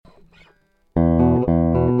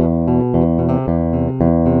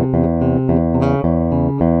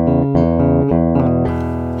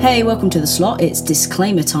Hey, welcome to The Slot. It's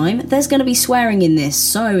disclaimer time. There's going to be swearing in this,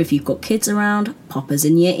 so if you've got kids around, poppers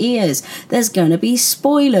in your ears. There's going to be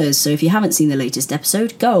spoilers, so if you haven't seen the latest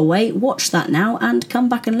episode, go away, watch that now, and come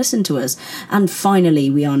back and listen to us. And finally,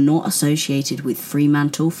 we are not associated with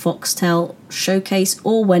Fremantle, Foxtel, Showcase,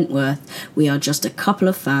 or Wentworth. We are just a couple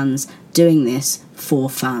of fans doing this for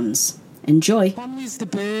fans. Enjoy. One is the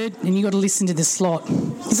bird, and you got to listen to The Slot.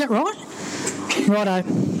 Is that right? Righto.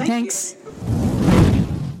 Thanks.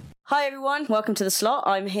 Hi everyone, welcome to The Slot.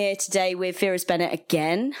 I'm here today with Vera's Bennett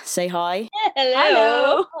again. Say hi.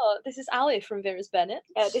 Hello. Oh, this is Ali from Vera's Bennett.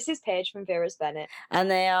 This is Paige from Vera's Bennett. And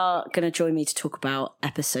they are going to join me to talk about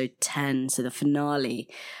episode 10, so the finale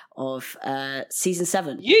of season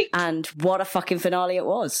 7. Yeet. And what a fucking finale it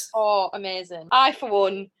was. Oh, amazing. I, for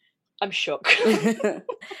one, I'm shook.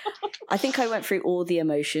 I think I went through all the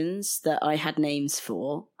emotions that I had names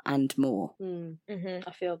for and more.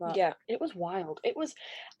 I feel that. Yeah. It was wild. It was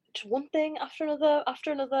just one thing after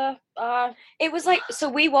another. It was like, so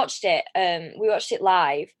we watched it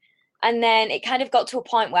live, and then it kind of got to a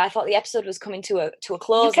point where I thought the episode was coming to a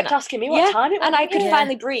close. You kept asking me what time it was. And I could Yeah.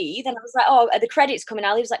 finally breathe, and I was like, oh, are the credits coming?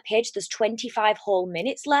 Ali was like, Paige, there's 25 whole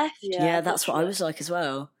minutes left. Yeah, that's what I was like as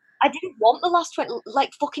well. I didn't want the last 20,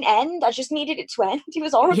 fucking end. I just needed it to end. It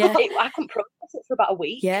was horrible. Yeah. I couldn't process it for about a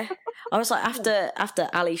week. Yeah. I was like, after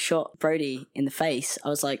Ali shot Brody in the face, I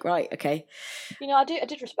was like, right, okay. You know, I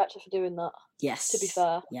did respect her for doing that. Yes. To be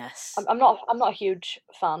fair. Yes. I'm not a huge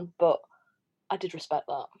fan, but I did respect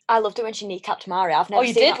that. I loved it when she kneecapped Mari. I've never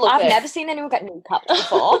you seen did love I've it? never seen anyone get kneecapped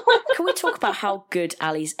before. Can we talk about how good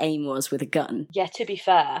Ali's aim was with a gun? Yeah, to be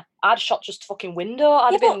fair, I'd shot just fucking window.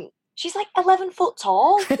 I'd have Yeah, been. She's like 11 foot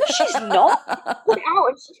tall. She's not. Put it out,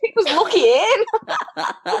 and she was lucky in.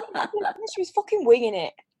 She was fucking winging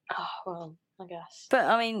it. Oh, well, I guess. But,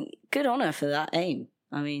 I mean, good on her for that aim.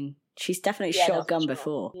 I mean, she's definitely Yeah, shot no, a for gun sure.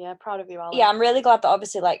 before. Yeah, proud of you, Ali. Yeah, I'm really glad that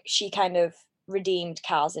obviously like she kind of redeemed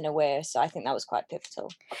Kaz in a way, so I think that was quite pivotal.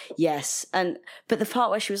 Yes. But the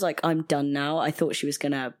part where she was like, I'm done now, I thought she was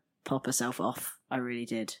going to pop herself off. I really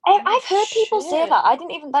did. I've heard people say Shit. that. That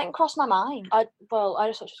didn't cross my mind. I just thought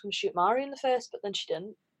she was going to shoot Mari in the face, but then she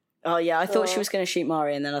didn't. Oh, yeah, I thought she So- was going to shoot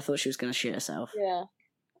Mari, and then I thought she was going to shoot herself. Yeah.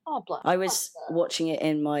 Oh, bless. I was watching it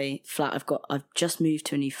in my flat. I've just moved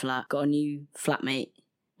to a new flat, got a new flatmate,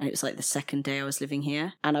 and it was like the second day I was living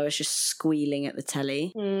here, and I was just squealing at the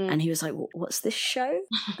telly, and he was like, "What's this show?"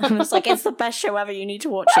 And I was like, "It's the best show ever. You need to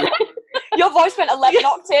watch it." Your voice went 11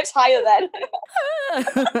 octaves higher then.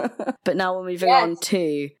 But now we're moving Yes. on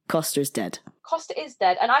to Costa is dead. Costa is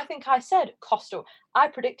dead, and I think I said Costa. I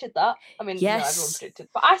predicted that. I mean, Yes. no, everyone predicted,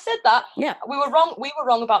 but I said that. Yeah. We were wrong. We were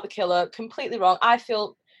wrong about the killer. Completely wrong. I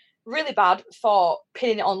feel really bad for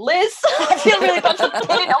pinning it on Liz. I feel really bad for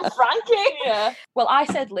pinning it on Frankie. Yeah. Well, I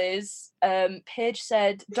said Liz. Paige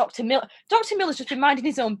said Dr. Miller. Dr. Miller's just been minding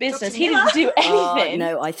his own business. He didn't do anything.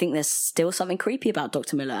 No, I think there's still something creepy about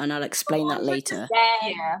Dr. Miller, and I'll explain that later.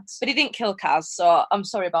 Yeah, but he didn't kill Kaz, so I'm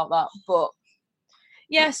sorry about that. But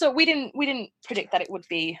yeah, so we didn't predict that it would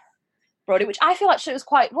be Brody, which I feel actually was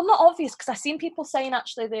quite not obvious because I seen people saying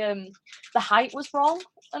actually the height was wrong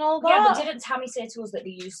and all that. Yeah, but didn't Tammy say to us that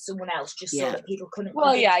they used someone else just Yeah. so that people couldn't?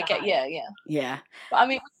 Well, predict yeah, I the get, height? yeah. Yeah. But I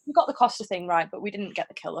mean, we got the Costa thing right, but we didn't get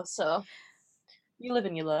the killer. So you live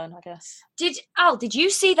and you learn, I guess. Did you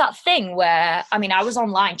see that thing where, I mean, I was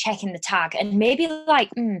online checking the tag, and maybe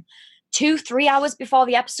like 2-3 hours before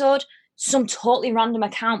the episode, some totally random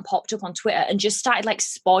account popped up on Twitter and just started like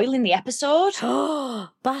spoiling the episode.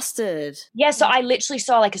 Bastard. Yeah, so I literally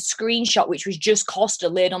saw like a screenshot which was just Costa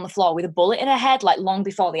laid on the floor with a bullet in her head like long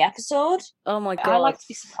before the episode. Oh my god. I like to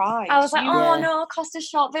be surprised. I was like, oh Yeah. no, Costa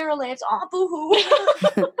shot, Vera lives. Oh,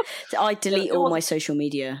 boo-hoo. I delete It all wasn't- my social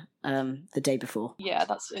media the day before. Yeah,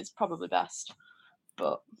 it's probably best.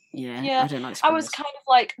 But Yeah, Yeah, I don't like I was spoilers. kind of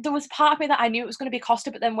like, there was part of me that I knew it was going to be Costa,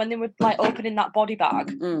 but then when they were like opening that body bag,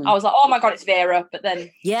 Mm. I was like, oh my god, it's Vera. But then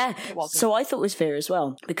Yeah, it wasn't. so I thought it was Vera as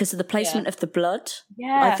well because of the placement of the blood.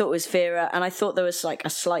 Yeah. I thought it was Vera, and I thought there was like a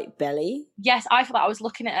slight belly. Yes, I thought I was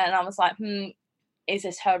looking at it and I was like, is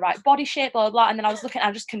this her right body shape, blah, blah, blah. And then I was looking,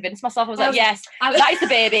 I just convinced myself, I was like, yes, that is the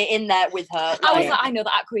baby in there with her. I was Yeah. like, I know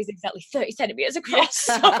that Aqua is exactly 30 centimetres across.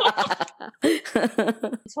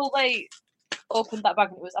 Until they opened that bag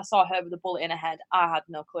and I saw her with a bullet in her head, I had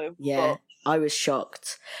no clue. Yeah, I was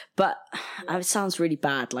shocked, but it sounds really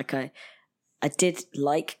bad. Like I did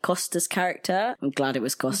like Costa's character. I'm glad it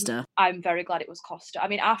was Costa. I'm very glad it was Costa. I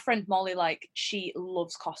mean, our friend Molly, like, she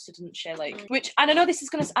loves Costa, doesn't she? Like, which, and I know this is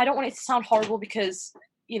I don't want it to sound horrible because,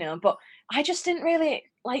 you know, but I just didn't really,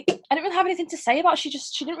 like, I didn't really have anything to say about it.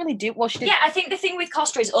 She didn't really do, well, she did. Yeah, I think the thing with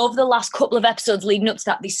Costa is over the last couple of episodes leading up to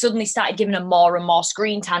that, they suddenly started giving her more and more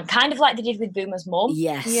screen time, kind of like they did with Boomer's mum.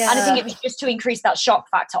 Yes. And I think it was just to increase that shock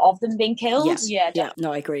factor of them being killed. Yeah.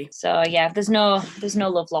 No, I agree. So yeah, there's no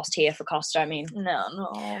love lost here for Costa. I mean,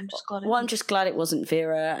 No, I'm just glad. Well, I'm just glad it wasn't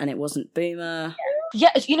Vera and it wasn't Boomer.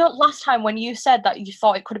 Yeah, you know, last time when you said that you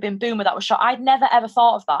thought it could have been Boomer that was shot, I'd never ever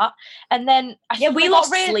thought of that. And then we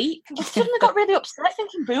lost sleep. I suddenly got really upset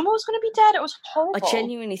thinking Boomer was going to be dead. It was horrible. I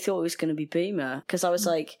genuinely thought it was going to be Boomer because I was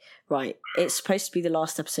like, right, it's supposed to be the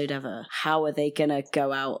last episode ever. How are they going to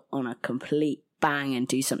go out on a complete bang and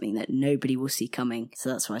do something that nobody will see coming? So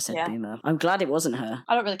that's why I said Boomer. I'm glad it wasn't her.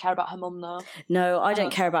 I don't really care about her mum though. No, I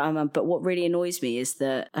don't care about her mum, but what really annoys me is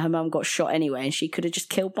that her mum got shot anyway and she could have just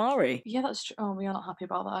killed Mari. Yeah, that's true. Oh, you're not happy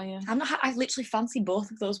about that, are you? I literally fancy both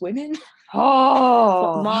of those women.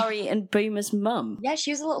 What, Mari and Boomer's mum? Yeah,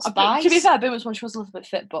 she was a little spice. To be fair, Boomer's one, she was a little bit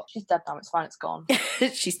fit, but she's dead now. It's fine. It's gone.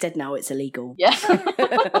 She's dead now. It's illegal.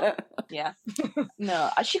 Yeah. Yeah. No,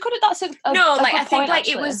 she could have. That's a no, a like good I think point, like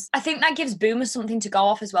actually. it was. I think that gives Boomer something to go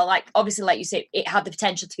off as well. Like obviously, like you say, it had the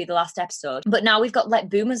potential to be the last episode, but now we've got like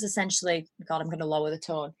Boomer's essentially. God, I'm going to lower the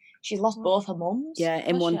tone. She's lost both her mums. Yeah,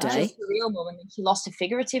 in one day. She's the real mum, and then she lost a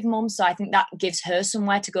figurative mum. So I think that gives her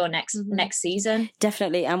somewhere to go next season.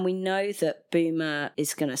 Definitely, and we know that Boomer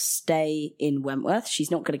is going to stay in Wentworth.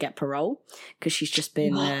 She's not going to get parole because she's just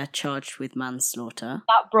been charged with manslaughter.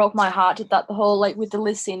 That broke my heart. Did that the whole like with the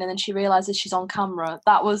Liz scene, and then she realizes she's on camera.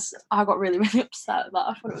 I got really really upset at that.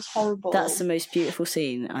 I thought it was horrible. That's the most beautiful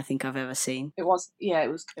scene I think I've ever seen. It was. Yeah,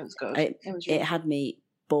 it was good. It was. Really had me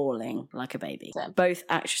bawling like a baby. Same. Both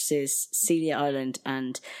actresses, Celia Island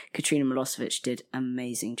and Katrina Milosevic, did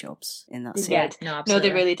amazing jobs in that scene. Yeah, no, absolutely. No,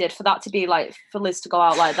 they really did. For that to be like, for Liz to go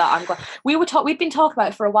out like that, I'm glad. We'd been talking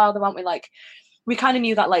about it for a while, though, weren't we? Like, we kind of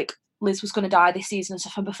knew that like Liz was going to die this season and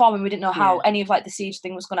stuff. And before, when we didn't know how any of like the siege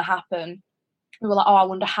thing was going to happen, we were like, oh, I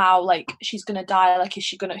wonder how like she's going to die. Like, who's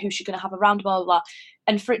she going to have around? Blah blah blah.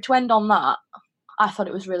 And for it to end on that, I thought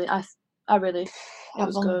it was really. It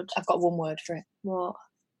was good. I've got one word for it. What?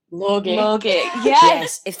 Logie. Yes.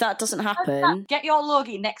 Yes, if that doesn't happen, get your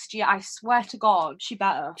Logie next year. I swear to God, she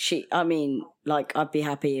better. I mean, like, I'd be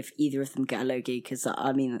happy if either of them get a Logie because,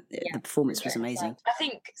 I mean, the performance was amazing. I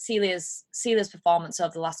think Celia's performance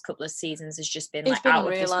over the last couple of seasons has just been It's like been out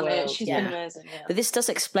real, of this hasn't it? world. She's been amazing. Yeah. But this does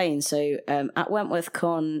explain. So, at Wentworth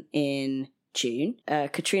Con in June,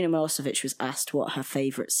 Katrina Milosevic was asked what her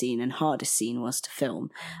favourite scene and hardest scene was to film,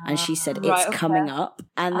 and she said it's coming up.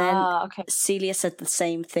 And then Celia said the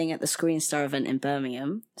same thing at the Screen Star event in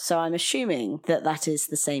Birmingham. So I'm assuming that is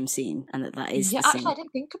the same scene and that is the scene. Actually, I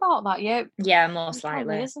didn't think about that. Yeah, most likely,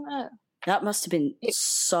 probably, isn't it? That must have been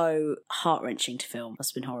so heart-wrenching to film.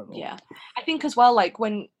 Must have been horrible. Yeah, I think as well, like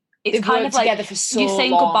when it's They've kind worked of like together for so you're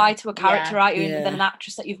saying long. goodbye to a character, aren't you? Yeah. And then an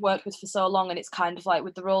actress that you've worked with for so long, and it's kind of like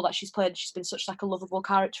with the role that she's played, she's been such like a lovable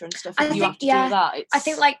character and stuff. And you have to do that. I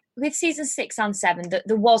think like with season 6 and 7,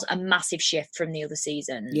 there was a massive shift from the other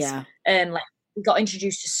seasons. Yeah. Like we got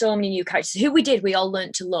introduced to so many new characters who we all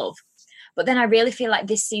learned to love. But then I really feel like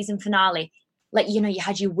this season finale, like, you know, you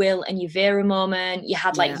had your Will and your Vera moment, you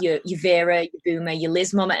had like your Vera, your Boomer, your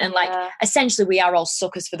Liz moment, and like essentially we are all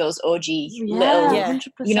suckers for those OG little, 100%.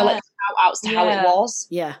 you know, like shout outs to how it was.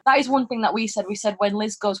 Yeah. That is one thing that we said. We said when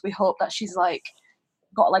Liz goes, we hope that she's like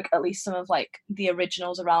got like at least some of like the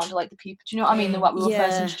originals around her, like the people. Do you know what I mean? What we were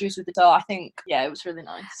first introduced with the doll. I think it was really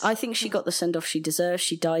nice. I think she got the send off she deserved.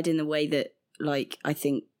 She died in the way that, like, I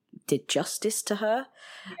think did justice to her.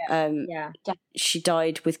 She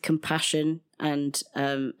died with compassion and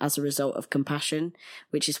as a result of compassion,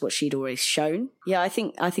 which is what she'd always shown. I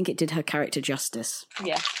think it did her character justice.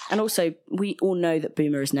 And also we all know that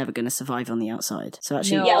Boomer is never going to survive on the outside, so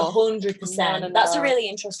actually 100%. No. That's a really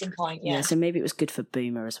interesting point. So maybe it was good for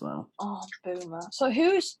Boomer as well. Oh, Boomer. So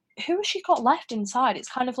who has she got left inside? It's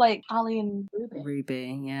kind of like Ali and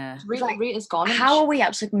Ruby, Rita's gone. How are we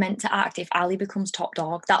actually meant to act if Ali becomes top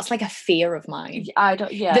dog? That's like a fear of mine. I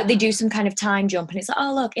don't. Yeah. That they do some kind of time jump and it's like,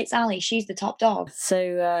 oh look, it's Ali. She's the top dog.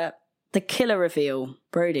 So the killer reveal,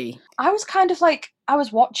 Brody. I was kind of like, I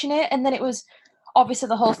was watching it, and then it was obviously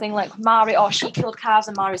the whole thing like Mari, she killed Kaz,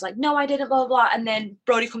 and Mari's like, no, I didn't, blah, blah, blah. And then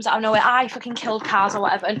Brody comes out of nowhere, I fucking killed Kaz or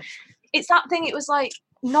whatever. And it's that thing, it was like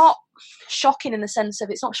not shocking in the sense of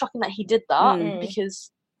it's not shocking that he did that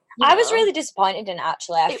because I was really disappointed in it,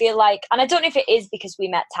 actually. I feel like, and I don't know if it is because we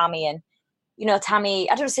met Tammy and, you know,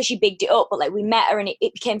 Tammy, I don't say she bigged it up, but like we met her and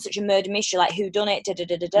it became such a murder mystery, like who done it,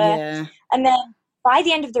 Yeah. And then by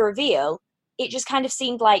the end of the reveal, it just kind of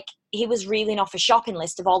seemed like he was reeling off a shopping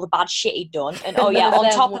list of all the bad shit he'd done. And on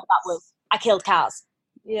top of that was, I killed Kaz.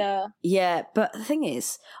 Yeah. Yeah, but the thing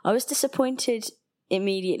is, I was disappointed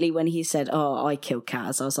immediately when he said, "Oh, I killed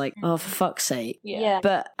Kaz." I was like, "Oh, for fuck's sake!" Yeah.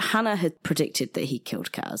 But Hannah had predicted that he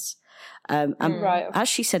killed Kaz. And Right. as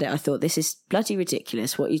she said it, I thought, this is bloody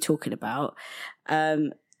ridiculous. What are you talking about?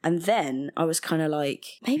 And then I was kind of like,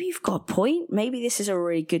 maybe you've got a point. Maybe this is a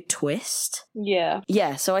really good twist. Yeah.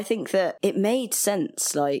 Yeah, so I think that it made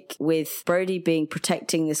sense, like, with Brody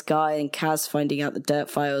protecting this guy and Kaz finding out the dirt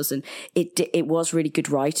files, and it was really good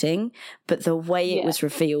writing, but the way it was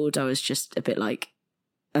revealed, I was just a bit like,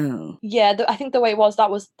 oh. Yeah, I think the way that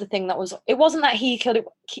was the thing that was, it wasn't that he killed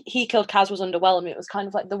Kaz was underwhelming. It was kind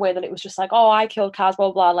of like the way that it was just like, oh, I killed Kaz,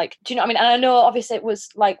 blah, blah, like, do you know what I mean? And I know obviously it was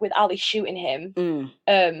like with Ali shooting him,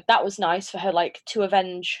 that was nice for her, like, to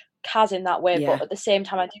avenge Kaz in that way, but at the same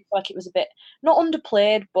time I do feel like it was a bit not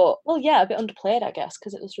underplayed, but a bit underplayed, I guess,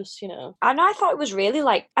 because it was just, And I thought it was really,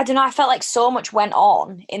 like, I don't know, I felt like so much went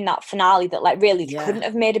on in that finale that, like, really they couldn't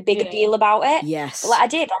have made a bigger deal about it. Yes. But, like, I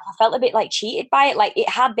did. Like, I felt a bit, like, cheated by it. Like, it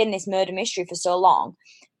had been this murder mystery for so long.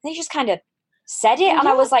 And he just kind of said it, and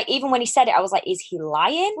I was like, even when he said it, I was like, is he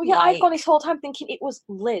lying? Well, yeah, like, I've gone this whole time thinking it was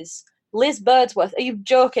Liz Birdsworth. Are you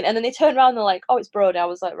joking? And then they turned around and they're like, oh, it's Brody. I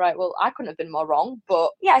was like, right, well, I couldn't have been more wrong,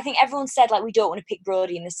 but yeah, I think everyone said, like, we don't want to pick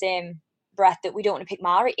Brody in the same breath that we don't want to pick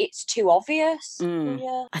Mari. It's too obvious.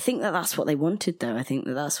 Yeah. I think that's what they wanted, though. I think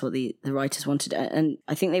that's what the writers wanted, and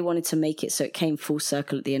I think they wanted to make it so it came full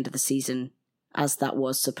circle at the end of the season, as that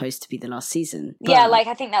was supposed to be the last season. But, yeah, like,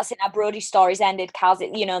 I think that's it. Now Brody's story's ended, Kaz,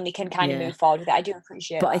 and they can kind of move forward with it. I do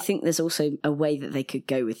appreciate But that. I think there's also a way that they could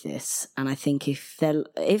go with this, and I think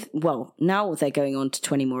now they're going on to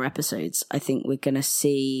 20 more episodes, I think we're going to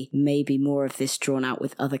see maybe more of this drawn out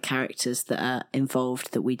with other characters that are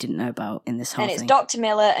involved that we didn't know about in this whole thing. And it's Dr.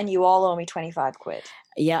 Miller, and you all owe me 25 quid.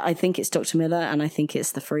 Yeah, I think it's Dr. Miller, and I think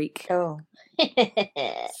it's the Freak. Oh.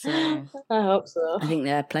 So, I hope so. I think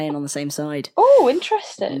they're playing on the same side. Oh,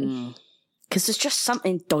 interesting. Because there's just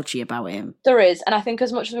something dodgy about him. There is, and I think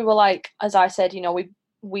as much as we were like, as I said,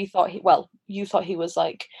 we thought you thought he was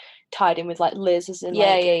like tied in with like Liz, as in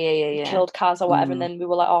killed Kaz or whatever, and then we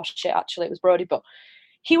were like, oh shit, actually it was Brody, but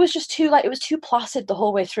he was just too it was too placid the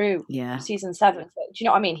whole way through season 7. Do you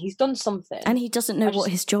know what I mean? He's done something. And he doesn't know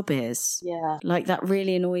what his job is. Yeah. Like, that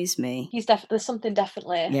really annoys me. There's something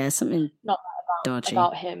definitely. Yeah, something not dodgy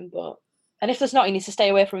about him, but. And if there's not, he needs to stay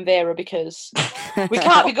away from Vera, because we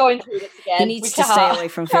can't be going through this again. He needs to stay away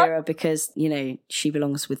from Vera because, she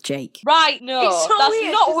belongs with Jake. Right, no, It's so that's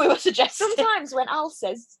weird, not what we were suggesting. Sometimes when Al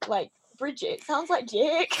says, like, Bridget, it sounds like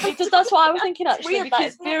Jake. That's what I was thinking, actually, Weird,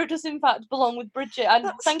 because Vera does in fact belong with Bridget,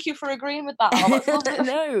 and thank you for agreeing with that, Al. That's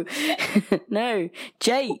lovely. No,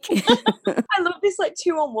 Jake. I love this, like,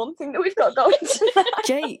 2-on-1 thing that we've got going tonight.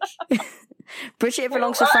 Jake. Bridget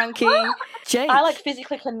belongs to Frankie. Jake. I like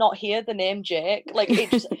physically cannot hear the name Jake. Like,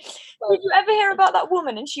 it just. Did you ever hear about that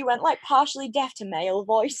woman and she went, like, partially deaf to male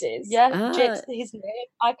voices? Yeah, Jake's his name.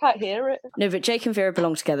 I can't hear it. No, but Jake and Vera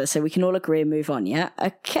belong together, so we can all agree and move on, yeah?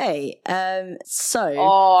 Okay,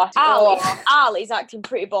 so... Al is acting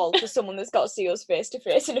pretty bold for someone that's got to see us face to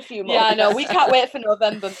face in a few months. Yeah, I know. We can't wait for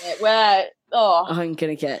November, mate. I'm going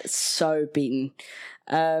to get so beaten.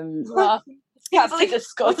 Can't believe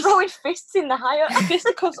we're throwing fists in the higher.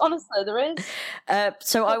 Fisticuffs, honestly, there is.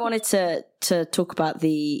 So I wanted to talk about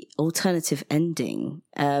the alternative ending,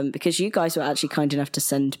 because you guys were actually kind enough to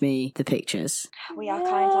send me the pictures. We are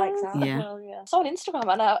kind like that. Yeah. Well, yeah. I saw on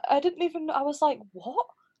Instagram, and I didn't even. I was like, what?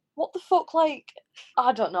 What the fuck? Like,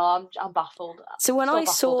 I don't know. I'm baffled. So when I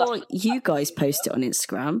saw you guys post it on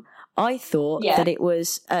Instagram, I thought that it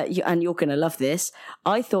was, and you're going to love this,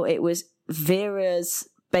 I thought it was Vera's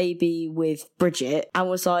baby with Bridget, and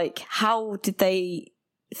was like, how did they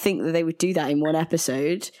think that they would do that in one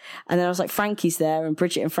episode? And then I was like, Frankie's there and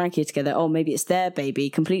Bridget and Frankie are together. Oh, maybe it's their baby,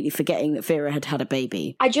 completely forgetting that Vera had a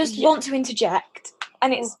baby. I just want to interject,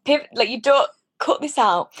 and it's like, you don't cut this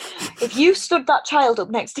out. If you stood that child up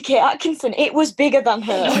next to Kate Atkinson, it was bigger than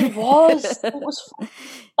her. It was.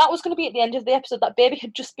 That was going to be at the end of the episode. That baby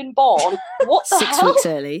had just been born. What the 6 hell? weeks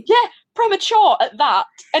early. Yeah, premature at that,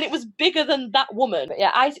 and it was bigger than that woman. But yeah,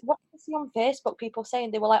 what I see on Facebook, people saying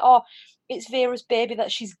they were like, "Oh, it's Vera's baby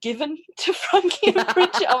that she's given to Frankie and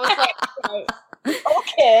Bridget." I was like,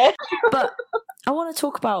 okay. But I want to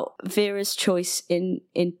talk about Vera's choice in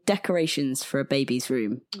decorations for a baby's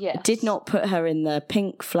room. Yeah, Did not put her in the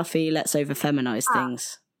pink, fluffy, let's over-feminize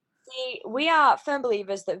things. See, we are firm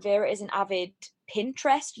believers that Vera is an avid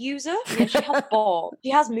Pinterest user. Yeah, she has boards.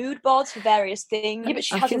 She has mood boards for various things. Yeah, but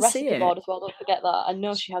she I has a can see recipe it. board as well. Don't forget that. I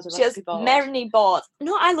know she has a She has recipe board. many boards.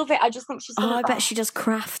 No, I love it. I just think she's Oh, gonna. I bet she does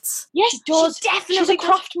crafts. Yes, she does. She definitely She's a does.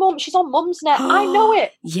 craft mum. She's on Mumsnet. I know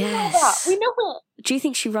it. Yes. We know it. Do you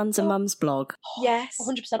think she runs a mum's blog? Yes.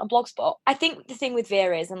 100% on Blogspot. I think the thing with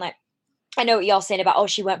Vera is, and like, I know what you're saying about, oh,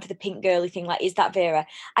 she went for the pink girly thing. Like, is that Vera?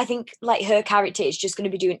 I think like her character is just going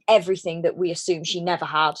to be doing everything that we assume she never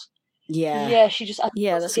had. Yeah. Yeah, she just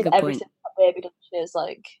Yeah, that's a give good everything point. to that baby, doesn't she? It's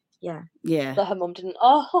like Yeah. that her mum didn't.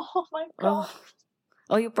 Oh my god.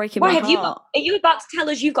 Oh, you're breaking Why my have you? heart. Are you about to tell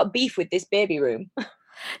us you've got beef with this baby room?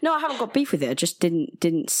 No, I haven't got beef with it. I just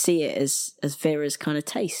didn't see it as Vera's kind of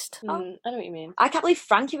taste. I know what you mean. I can't believe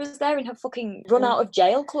Frankie was there in her fucking run out of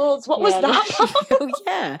jail clothes. What was Yeah, that? Oh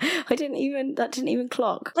yeah, that didn't even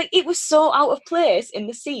clock. Like, it was so out of place in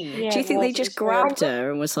the scene. Yeah, Do you it think they was, it just was great. grabbed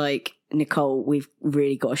her and was like, Nicole, we've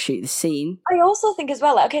really got to shoot the scene? I also think as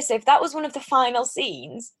well, like, okay, so if that was one of the final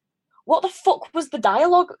scenes, what the fuck was the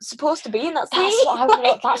dialogue supposed to be in that scene? That's what I was.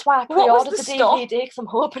 Like, That's why I what was pre-ordered the stop? DVD because I'm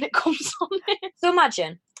hoping it comes on it. So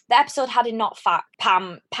imagine the episode had in not fact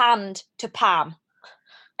panned to Pam,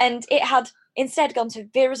 and it had instead gone to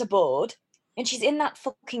Vera's abode, and she's in that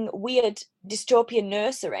fucking weird dystopian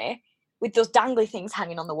nursery with those dangly things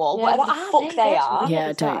hanging on the wall, Yeah, whatever what the are fuck they? they That's are. weird. Yeah, I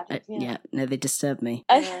is don't. that? Yeah, no, they disturb me.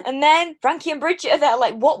 Yeah. And then Frankie and Bridget are there,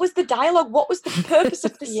 like, what was the dialogue? What was the purpose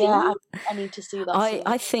of the scene? Yeah, I need to see that. scene.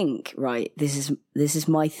 I think, right, this is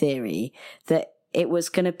my theory, that it was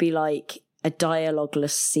going to be like a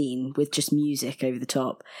dialogueless scene with just music over the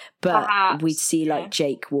top, but Perhaps, we'd see like yeah.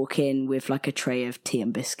 Jake walk in with like a tray of tea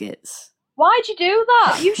and biscuits. Why'd you do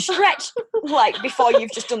that? You stretched like before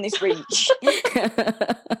you've just done this reach.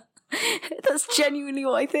 That's genuinely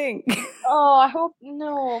what I think. Oh, I hope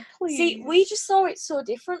no, please. See, we just saw it so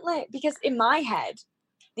differently because in my head,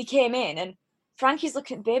 they came in and Frankie's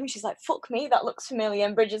looking at the baby and she's like, fuck me, that looks familiar.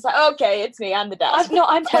 And Bridget's like, okay, it's me, I'm the dad.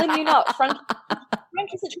 I'm telling you now,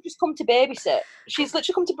 Frankie's literally just come to babysit. She's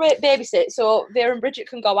literally come to babysit so Vera and Bridget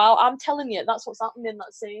can go out. I'm telling you, that's what's happening in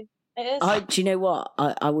that scene. It is. Do you know what?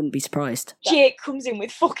 I wouldn't be surprised. Jake comes in with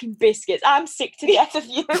fucking biscuits. I'm sick to death of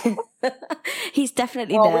you. He's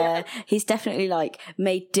definitely Oh, there. He's definitely like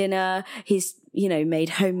made dinner. He's, made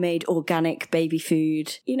homemade organic baby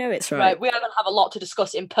food. It's right. Right, we are going to have a lot to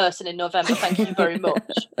discuss in person in November. Thank you very much.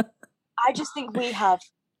 I just think we have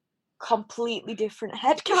completely different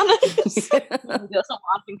headcanons. That's not what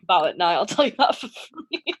I think about at night. I'll tell you that for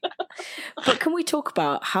free. But can we talk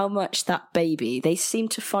about how much that baby, they seem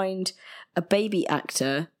to find a baby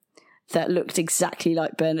actor that looked exactly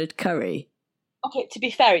like Bernard Curry. Okay, to be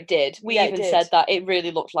fair, it did. We Yeah, it even did. said that it really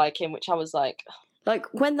looked like him, which I was like, Like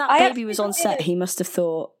when that I baby actually was on did. set, he must have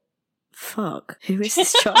thought, fuck, who is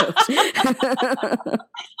this child?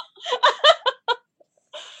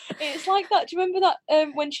 it's like that. Do you remember that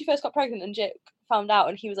when she first got pregnant and Jake found out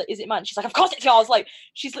and he was like, is it mine? She's like, of course it's yours. Like,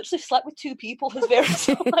 she's literally slept with two people. His Vera.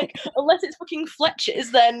 So, like, unless it's fucking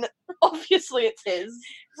Fletcher's, then obviously it's his.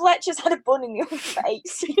 Fletcher's had a bun in your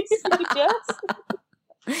face.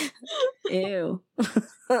 Yes. Ew.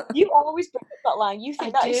 You always bring up that line. You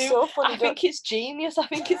think I that is do. so funny. I think it's genius. I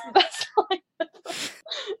think it's the best line ever.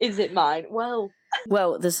 Is it mine? Well,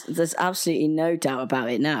 Well, there's absolutely no doubt about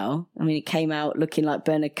it now. I mean, it came out looking like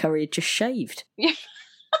Bernard Curry had just shaved. to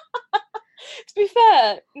be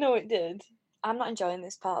fair, no, it did. I'm not enjoying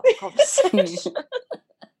this part of the conversation.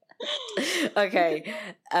 Okay,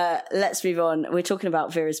 let's move on. We're talking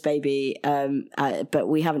about Vera's baby, but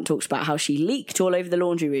we haven't talked about how she leaked all over the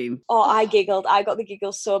laundry room. Oh, I giggled. I got the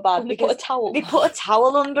giggles so bad And they because put a towel. they put a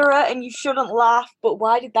towel under her, and you shouldn't laugh. But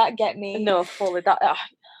why did that get me? No, fully. That.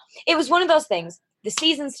 It was one of those things. The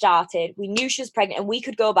season started. We knew she was pregnant, and we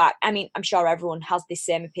could go back. I mean, I'm sure everyone has this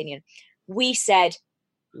same opinion. We said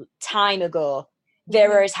time ago,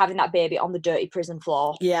 Vera is having that baby on the dirty prison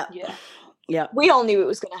floor. Yeah, Yeah. yeah. We all knew it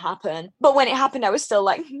was going to happen. But when it happened, I was still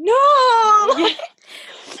like, no!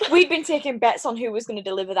 We'd been taking bets on who was going to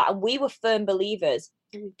deliver that, and we were firm believers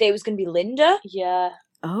that it was going to be Linda. Yeah.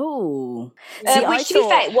 Oh, see, Which, to be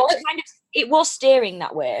fair, it was steering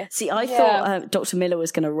that way. I thought Dr. Miller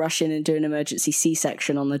was going to rush in and do an emergency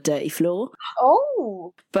C-section on the dirty floor.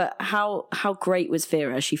 Oh. But how great was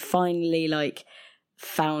Vera? She finally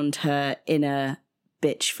found her inner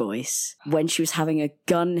bitch voice when she was having a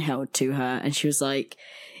gun held to her, and she was like,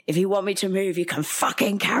 if you want me to move, you can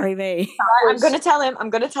fucking carry me. I'm going to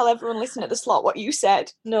tell everyone listening at the slot what you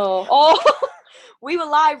said. No. Oh. We were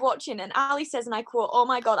live watching, and Ali says, and I quote, "Oh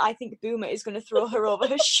my God, I think Boomer is going to throw her over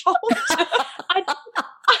her shoulder."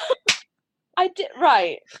 I did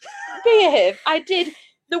right. Behave. I did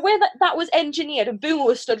the way that was engineered and Boomer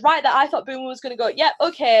was stood right there, I thought Boomer was going to go, yep,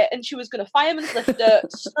 okay, and she was going to fireman's lift her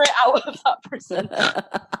straight out of that prison.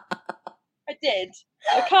 I did.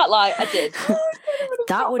 I can't lie, I did.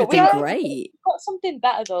 That would have been great. Got something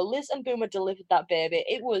better though. Liz and Boomer delivered that baby.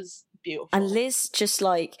 It was beautiful. And Liz just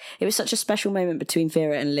like, it was such a special moment between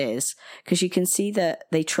Vera and Liz because you can see that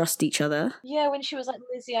they trust each other. Yeah, when she was like,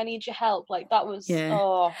 Lizzie, I need your help. Like that was, Yeah.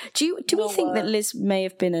 oh. Do we think that Liz may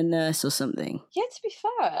have been a nurse or something? Yeah, to be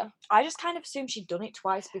fair. I just kind of assumed she'd done it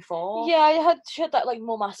twice before. Yeah, she had that like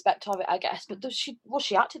mum aspect of it, I guess. But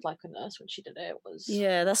she acted like a nurse when she did it. It was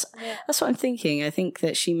That's what I'm thinking. I think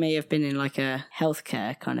that she may have been in like a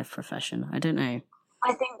healthcare kind of profession. I don't know.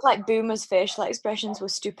 I think like Boomer's facial expressions were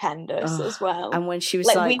stupendous as well. And when she was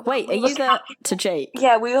like wait, are you there to Jake?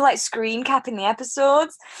 Yeah, we were like screen capping the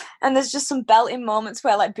episodes, and there's just some belting moments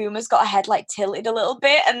where like Boomer's got her head like tilted a little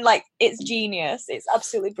bit, and like it's genius. It's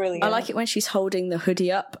absolutely brilliant. I like it when she's holding the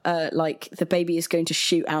hoodie up, like the baby is going to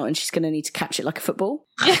shoot out and she's going to need to catch it like a football.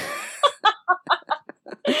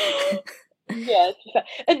 Yeah,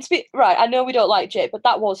 and right, I know we don't like Jake, but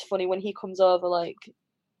that was funny when he comes over like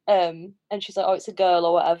and she's like, oh, it's a girl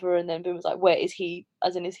or whatever, and then Boomer's like, wait, is he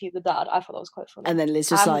the dad? I thought that was quite funny. And then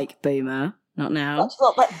Liz was like, Boomer, not now.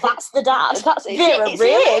 That's the dad. That's Vera,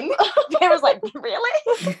 really him. Vera's like,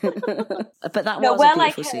 really? But that was a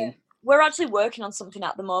beautiful scene. We're actually working on something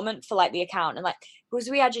at the moment for like the account, and like because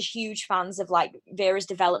we are just huge fans of like Vera's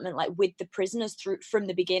development, like with the prisoners from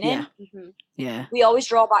the beginning. Yeah. We always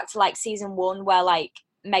draw back to like season 1 where like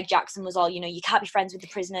Meg Jackson was all, you know, you can't be friends with the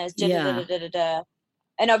prisoners.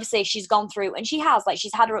 And obviously she's gone through, and she's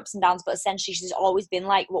had her ups and downs, but essentially she's always been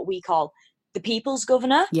like what we call the people's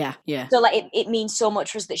governor. Yeah. So like it means so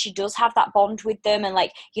much for us that she does have that bond with them, and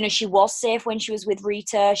like, you know, she was safe when she was with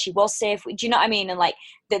Rita. She was safe. Do you know what I mean? And like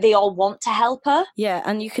that they all want to help her. Yeah,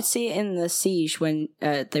 and you could see it in the siege when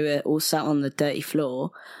they were all sat on the dirty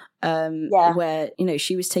floor. Where, you know,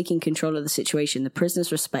 she was taking control of the situation. The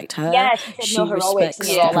prisoners respect her. Yeah, she said no heroics.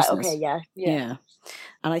 Respects the prisoners. Yeah.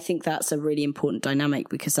 And I think that's a really important dynamic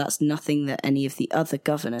because that's nothing that any of the other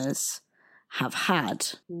governors have had.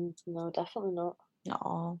 No, definitely not.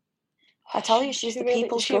 No. I tell you, she's the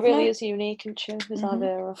people's She governor. really is unique, and she is our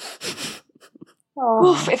Vera.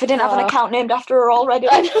 Oof, if I didn't have an account named after her already.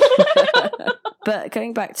 But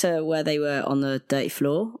going back to where they were on the dirty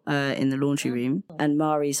floor in the laundry room, and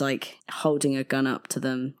Mari's like holding a gun up to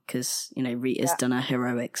them because, you know, Rita's done her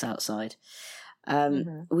heroics outside. I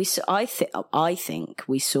think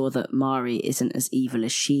we saw that Mari isn't as evil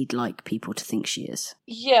as she'd like people to think she is.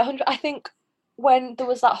 Yeah, I think when there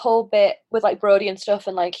was that whole bit with like Brody and stuff,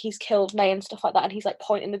 and like he's killed May and stuff like that, and he's like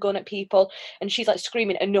pointing the gun at people, and she's like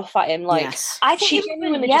screaming enough at him, like I think she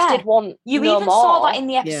genuinely just did want. You no even more. saw that in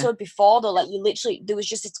the episode before, though. Like you literally, there was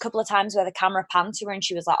just a couple of times where the camera panned to her, and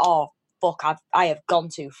she was like, "Oh fuck, I have gone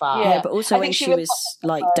too far." Yeah, but also when she was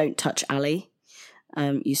like, "Don't touch Ali."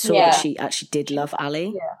 You saw that she actually did love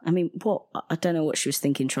Ali. Yeah. I mean, I don't know what she was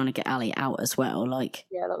thinking trying to get Ali out as well. Like,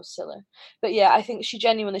 yeah, that was silly. But yeah, I think she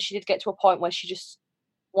did get to a point where she just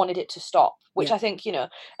wanted it to stop, which I think, you know,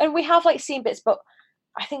 and we have like seen bits, but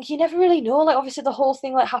I think you never really know. Like, obviously the whole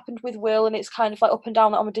thing like happened with Will, and it's kind of like up and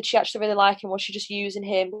down. Like, did she actually really like him? Was she just using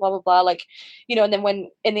him? Blah blah blah. Like, you know. And then when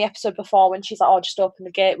in the episode before, when she's like, "Oh, just open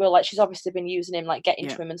the gate," Will, like, she's obviously been using him, like getting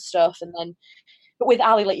to him and stuff. And then, but with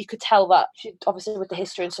Ali, like, you could tell that she obviously with the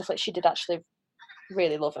history and stuff, like, she did actually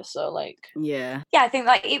really love her. So like, yeah, I think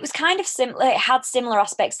like it was kind of similar. It had similar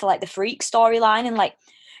aspects to like the Freak storyline, and like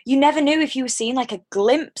you never knew if you were seeing like a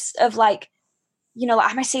glimpse of like, you know,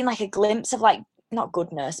 like am I seeing like a glimpse of like not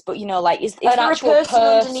goodness, but you know, like is there a person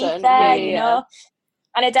underneath there, you know?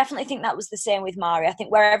 And I definitely think that was the same with Mari. I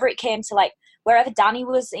think wherever it came to like wherever Danny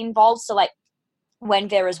was involved, so like when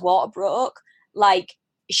Vera's water broke, like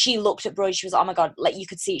she looked at Brody, she was like, oh my god, like you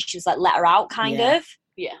could see she was like let her out kind of.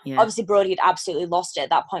 Yeah. Obviously Brody had absolutely lost it at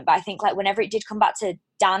that point, but I think like whenever it did come back to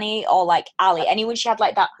Danny or like Ali, anyone she had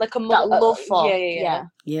like that like that love for, yeah,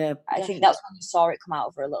 I think that's when you saw it come out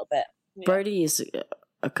of her a little bit. Brody is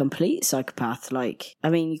a complete psychopath. Like, I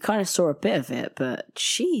mean, you kind of saw a bit of it, but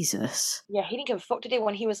Jesus. Yeah, he didn't give a fuck, did he?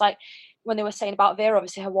 When he was like, when they were saying about Vera,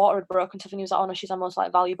 obviously her water had broken and stuff, and he was like, oh no, she's our most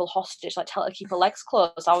like valuable hostage, like tell her to keep her legs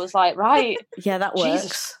closed. I was like, right. Yeah, that works.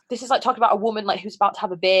 Jesus. This is like talking about a woman like who's about to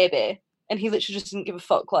have a baby, and he literally just didn't give a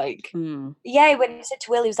fuck. Like, yeah, when he said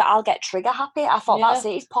to Will, he was like, I'll get trigger happy. I thought that's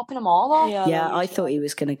it, he's popping them all off. Yeah, I thought he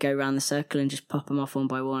was going to go around the circle and just pop them off one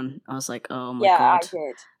by one. I was like, oh my god. Yeah, I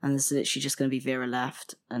did. And there's literally just going to be Vera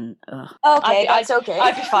left, and okay, that's okay.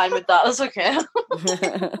 I'd be fine with that. That's okay.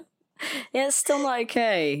 Yeah, it's still not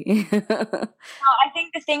okay. No, I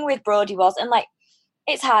think the thing with Brody was, and like,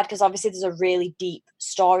 It's hard because obviously there's a really deep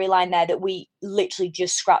storyline there that we literally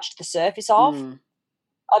just scratched the surface of.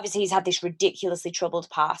 Obviously he's had this ridiculously troubled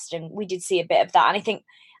past, and we did see a bit of that. And I think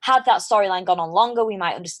had that storyline gone on longer, we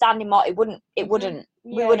might understand him more. We wouldn't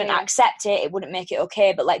accept it. It wouldn't make it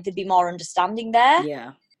okay, but like there'd be more understanding there.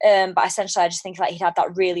 Yeah. But essentially I just think like he'd had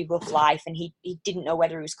that really rough life, and he didn't know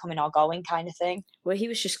whether he was coming or going kind of thing. Well, he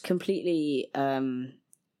was just completely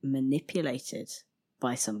manipulated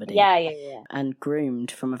by somebody. Yeah. And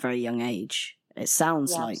groomed from a very young age. It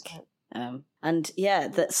sounds like.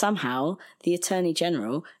 That somehow the Attorney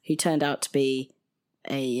General, who turned out to be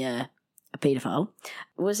a paedophile,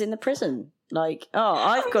 was in the prison. Like,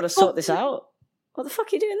 I've got to sort this out. What the fuck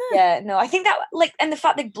are you doing there? Yeah, no, I think that, like, and the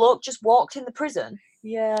fact that bloke just walked in the prison.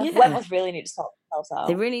 Yeah. Wentworth really need to sort themselves out.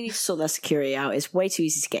 They really need to sort their security out. It's way too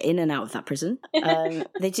easy to get in and out of that prison.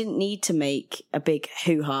 They didn't need to make a big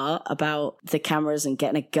hoo-ha about the cameras and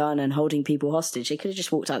getting a gun and holding people hostage. They could have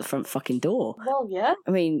just walked out the front fucking door. Well, yeah.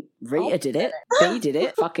 I mean, Rita did it. B did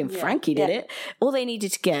it. Fucking Frankie did it. All they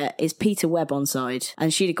needed to get is Peter Webb on side,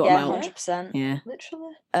 and she'd have got him out. 100%. Yeah.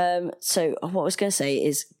 Literally. So what I was going to say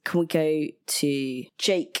is, can we go to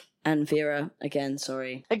Jake and Vera again?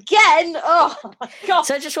 Sorry. Again? Oh my god.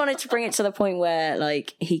 So I just wanted to bring it to the point where,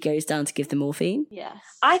 like, he goes down to give the morphine. Yes.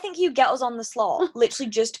 I think you get us on the slot,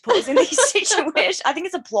 literally just to put us in these situations. I think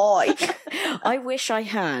it's a ploy. I wish I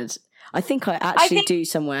had. I think I actually do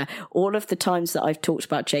somewhere. All of the times that I've talked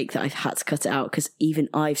about Jake that I've had to cut it out because even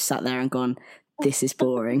I've sat there and gone, this is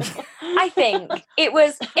boring. I think it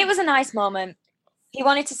was a nice moment. He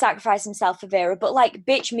wanted to sacrifice himself for Vera, but like,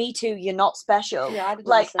 bitch, me too. You're not special. Yeah, I did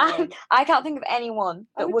like, I can't think of anyone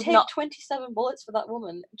that would would take not. 27 bullets for that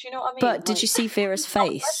woman. Do you know what I mean? But did you see Vera's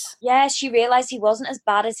face? Yeah, she realised he wasn't as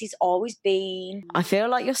bad as he's always been. I feel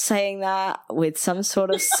like you're saying that with some sort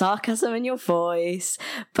of sarcasm in your voice,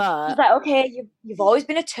 but He's like, okay, you've always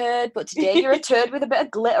been a turd, but today you're a turd with a bit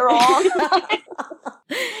of glitter on.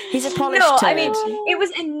 he's a polished No, turd. I mean, it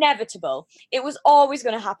was inevitable. It was always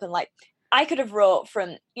going to happen. Like, I could have wrote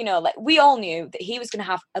from, like, we all knew that he was going to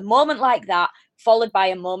have a moment like that, followed by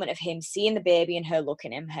a moment of him seeing the baby and her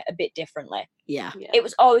looking at him a bit differently. Yeah. It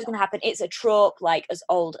was always going to happen. It's a trope, like, as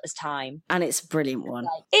old as time. And it's a brilliant one.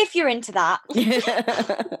 Like, if you're into that, if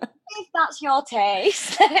that's your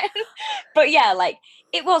taste. But yeah, like,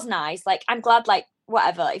 it was nice. Like, I'm glad, like,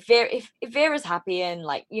 whatever. If Vera's happy and,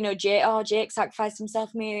 like, Jake sacrificed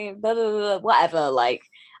himself for me, blah, blah, blah, whatever, like,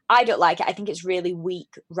 I don't like it. I think it's really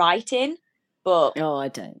weak writing, but... Oh, I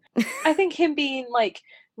don't. I think him being, like,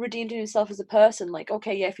 redeemed himself as a person, like,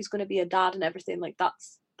 okay, yeah, if he's going to be a dad and everything, like,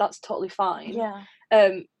 that's totally fine. Yeah.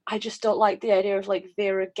 I just don't like the idea of, like,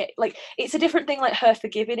 Vera it's a different thing, like, her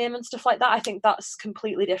forgiving him and stuff like that. I think that's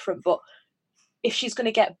completely different, but if she's going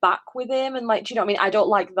to get back with him and, like, do you know what I mean? I don't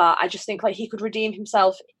like that. I just think, like, he could redeem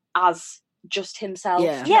himself as just himself.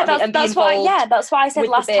 Yeah, that's why I said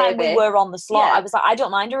last time we were on the slot. Yeah. I was like, I don't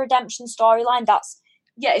mind a redemption storyline. That's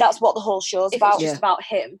what the whole show's about. It's just about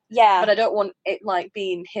him. Yeah. But I don't want it like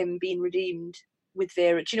being him being redeemed with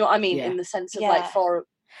Vera. Do you know what I mean? In the sense of like for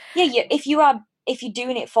if you're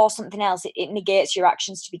doing it for something else, it negates your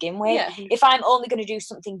actions to begin with. Yeah. If I'm only going to do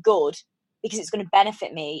something good because it's going to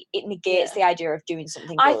benefit me, it negates the idea of doing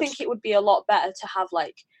something good. I think it would be a lot better to have,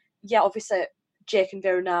 like, obviously Jake and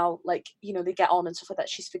Vera now, like, they get on and stuff like that.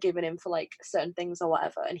 She's forgiven him for, like, certain things or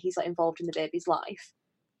whatever, and he's, like, involved in the baby's life,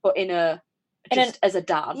 but as a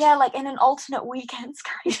dad. Yeah, like in an alternate weekends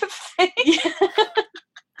kind of thing.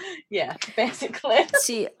 Yeah, basically.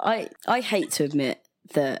 See, I hate to admit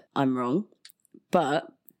that I'm wrong, but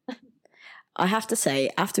I have to say,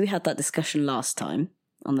 after we had that discussion last time,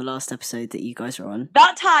 on the last episode that you guys were on.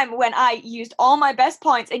 That time when I used all my best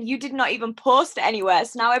points and you did not even post it anywhere,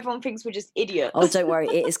 so now everyone thinks we're just idiots. Oh, don't worry,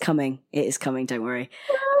 it is coming. It is coming, don't worry.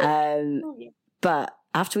 But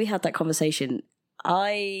after we had that conversation,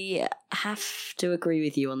 I have to agree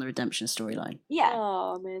with you on the redemption storyline. Yeah.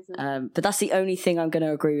 Oh, amazing. But that's the only thing I'm going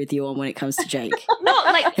to agree with you on when it comes to Jake.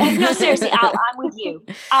 No, seriously, Al, I'm with you.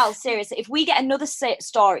 Al, seriously, if we get another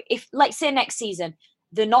story, if, like, say next season,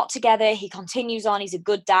 they're not together, he continues on, he's a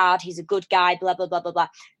good dad, he's a good guy, blah, blah, blah, blah, blah.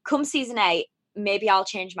 Come season 8, maybe I'll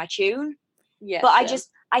change my tune. Yeah. But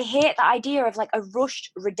I hate the idea of, like, a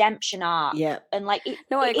rushed redemption arc. Yeah. And, like, I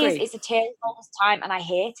agree. It's a tale of all this time, and I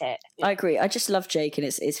hate it. I agree. I just love Jake, and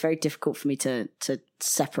it's very difficult for me to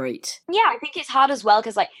separate. Yeah, I think it's hard as well,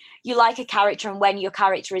 because, like, you like a character, and when your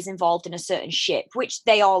character is involved in a certain ship, which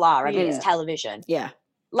they all are, I mean, it's television. Yeah.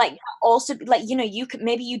 Like, also, like, you could,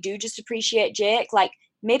 maybe you do just appreciate Jake. Like,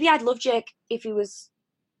 maybe I'd love Jake if he was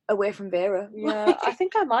away from Vera. Yeah, I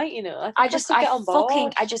think I might, I just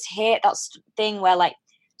hate that thing where, like,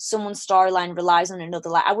 someone's storyline relies on another.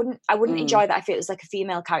 Like I wouldn't enjoy that if it was like a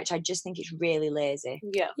female character. I just think it's really lazy.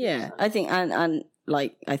 Yeah, I think and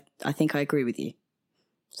like I think I agree with you.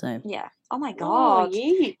 So Yeah. Oh my god.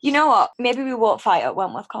 yeet. You know what? Maybe we won't fight at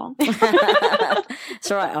WentworthCon. it's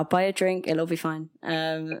all right. I'll buy a drink. It'll be fine.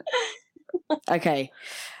 Okay,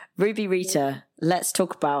 Ruby Rita. Let's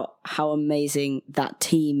talk about how amazing that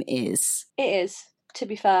team is. It is, to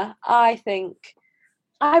be fair. I think,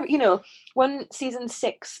 when season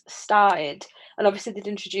 6 started, and obviously they'd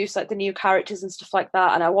introduced like the new characters and stuff like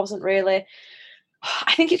that, and I wasn't really.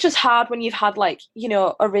 I think it's just hard when you've had like,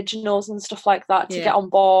 originals and stuff like that to get on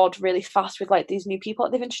board really fast with like these new people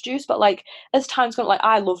that they've introduced. But like as time's gone, like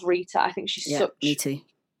I love Rita. I think she's such me too.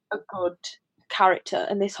 a good character,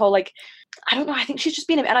 and this whole like, I don't know, I think she's just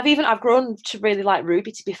been and I've grown to really like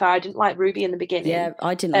Ruby, to be fair. I didn't like Ruby in the beginning. Yeah,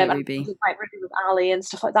 I didn't like Ruby. I didn't like Ruby with Ali and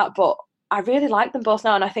stuff like that, but I really like them both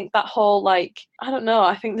now, and I think that whole like, I don't know,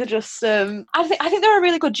 I think they're just I think they're a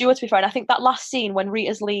really good duo, to be fair. And I think that last scene when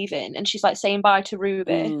Rita's leaving and she's like saying bye to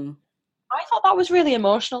Ruby, I thought that was really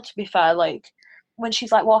emotional, to be fair. Like when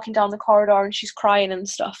she's like walking down the corridor and she's crying and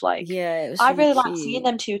stuff, like it was I really cute. like seeing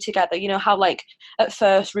them two together. You know how like at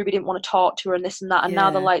first Ruby didn't want to talk to her and this and that, and now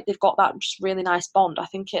they're like they've got that just really nice bond. I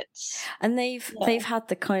think it's and they've had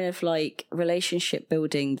the kind of like relationship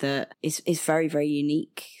building that is very, very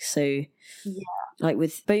unique. So like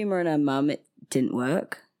with Boomer and her mum, it didn't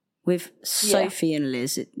work. With Sophie and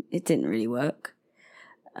Liz, it didn't really work.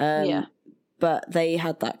 But they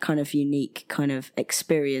had that kind of unique kind of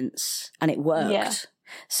experience, and it worked. Yeah.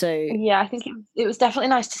 So I think it was definitely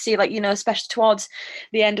nice to see, like, especially towards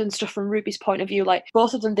the end and stuff, from Ruby's point of view, like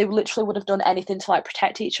both of them, they literally would have done anything to like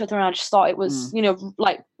protect each other, and I just thought it was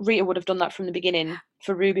like Rita would have done that from the beginning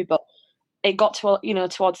for Ruby, but it got to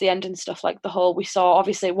towards the end and stuff, like the whole, we saw,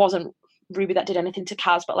 obviously it wasn't Ruby that did anything to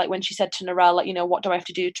Kaz, but like when she said to Narelle, like, what do I have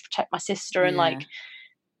to do to protect my sister, and like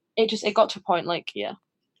it got to a point, like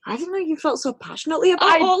I didn't know you felt so passionately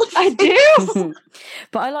about all of I do.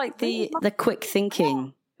 But I like the quick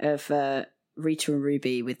thinking of Rita and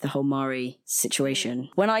Ruby with the whole Mari situation.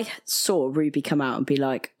 When I saw Ruby come out and be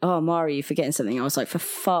like, "Oh, Mari, you're forgetting something," I was like, "For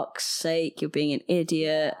fuck's sake, you're being an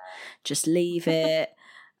idiot. Just leave it."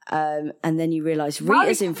 And then you realise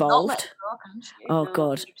Rita's involved. Oh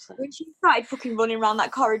god! When she started fucking running around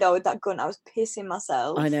that corridor with that gun, I was pissing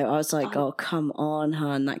myself. I know. I was like, "Oh, come on,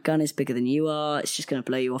 hun! That gun is bigger than you are. It's just going to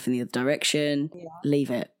blow you off in the other direction. Yeah. Leave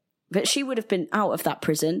it." But she would have been out of that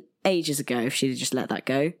prison ages ago if she'd just let that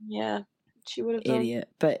go. Yeah, she would have done. Idiot.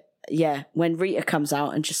 But yeah, when Rita comes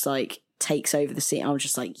out and just like takes over the scene, I was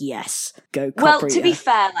just like, yes, go. Well, Rita. to be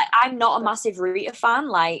fair, like I'm not a massive Rita fan.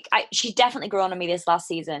 Like she's definitely grown on me this last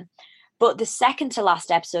season. But the second to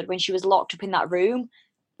last episode, when she was locked up in that room,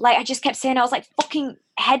 like I just kept saying, I was like, fucking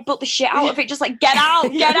headbutt the shit out of it, just like get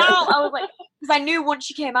out, get out. I was like, because I knew once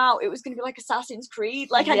she came out, it was going to be like Assassin's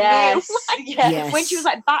Creed. Like I knew. Like, yes. When she was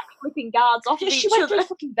like back flipping guards off of each she went other. through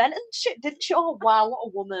fucking Benton shit, didn't she? Oh wow, what a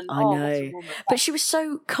woman! I know. But she was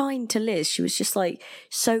so kind to Liz. She was just like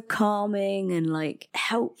so calming and like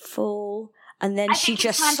helpful. And then she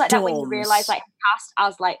just times like that when you realise like cast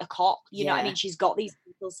as like a cop, you know what I mean? She's got these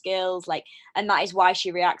people skills, like, and that is why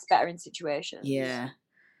she reacts better in situations. Yeah.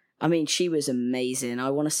 I mean, she was amazing.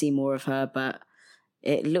 I want to see more of her, but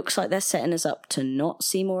it looks like they're setting us up to not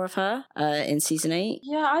see more of her in season 8.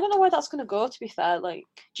 Yeah, I don't know where that's going to go, to be fair. Like,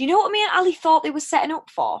 do you know what me and Ali thought they were setting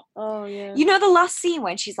up for? Oh, yeah. You know the last scene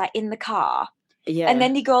when she's like in the car? Yeah. And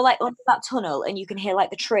then they go like under that tunnel and you can hear like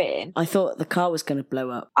the train. I thought the car was going to blow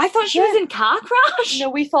up. I thought she was in car crash. No,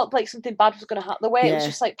 we thought like something bad was going to happen. The way it was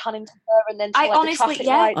just like panning to her and then to, like, honestly, the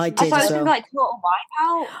traffic lights. I I did thought it was as going to be like total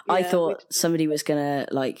wipeout. I thought somebody was going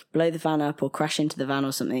to like blow the van up or crash into the van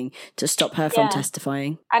or something to stop her from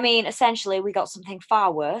testifying. I mean, essentially, we got something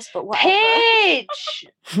far worse, but whatever. Paige!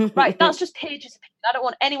 Right, that's just Paige's opinion. I don't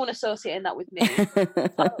want anyone associating that with me.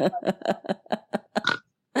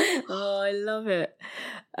 Oh, I love it.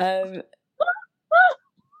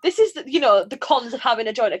 This is the cons of having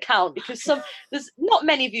a joint account, because there's not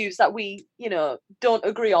many views that we don't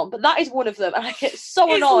agree on, but that is one of them, and I get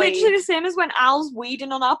so annoyed. It's literally the same as when Al's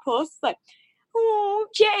weeding on our posts, like, oh,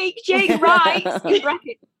 Jake writes in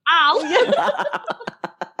brackets, Al.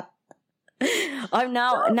 I'm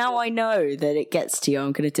now I know that it gets to you.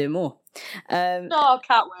 I'm going to do more. No,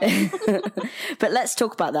 can't wait. But let's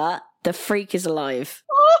talk about that. The freak is alive.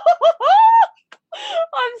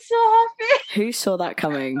 I'm so happy. Who saw that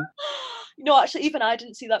coming? No, actually, even I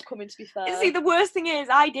didn't see that coming, to be fair. See, the worst thing is,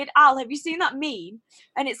 I did. Al, have you seen that meme?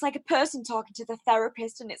 And it's like a person talking to the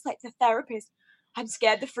therapist, and it's like the therapist, I'm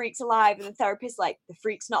scared the freak's alive, and the therapist's like, the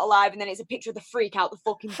freak's not alive, and then it's a picture of the freak out the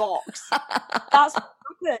fucking box. That's what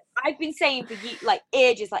happened. I've been saying for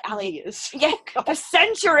ages, like, Ali, yeah, for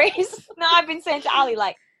centuries. No, I've been saying to Ali,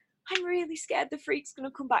 like, I'm really scared the freak's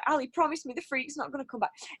gonna come back. Ali, promise me the freak's not gonna come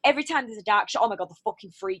back. Every time there's a dark shot, oh my god, the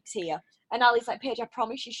fucking freak's here. And Ali's like, Paige, I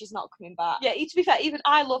promise you she's not coming back. Yeah, to be fair, even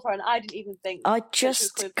I love her, and I didn't even think. I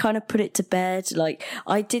just kind of put it to bed. Like,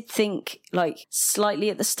 I did think, like, slightly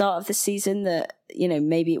at the start of the season that, you know,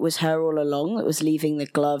 maybe it was her all along that was leaving the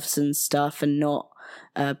gloves and stuff, and not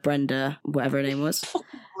Brenda, whatever her name was.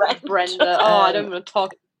 Brenda. Oh, I don't want to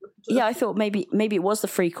talk. Yeah, I thought maybe it was the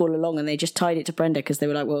freak all along, and they just tied it to Brenda because they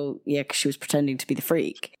were like, well, yeah, because she was pretending to be the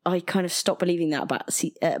freak. I kind of stopped believing that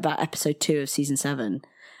about episode 2 of season 7,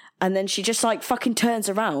 and then she just like fucking turns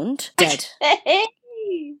around dead.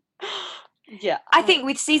 Yeah, I think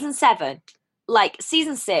with season 7, like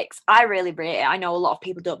season 6, I really rate it. I know a lot of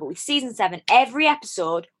people don't, but with season 7, every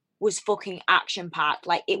episode was fucking action packed.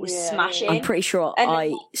 Like, it was smashing. I'm pretty sure And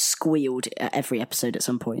I squealed at every episode at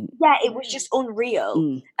some point. yeah, it was just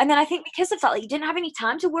unreal. And then I think because of that, like, you didn't have any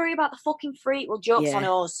time to worry about the fucking freak. Well, joke's on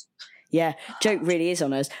us. Yeah, joke really is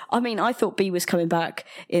on us. I mean, I thought B was coming back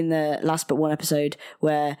in the last but one episode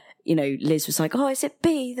where, you know, Liz was like, oh, is it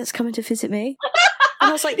B that's coming to visit me? And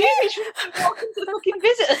I was like, yeah. Welcome to the fucking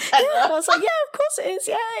visitor centre. Yeah. I was like, yeah, of course it is,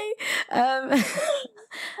 yay.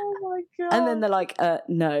 Oh my god. And then they're like,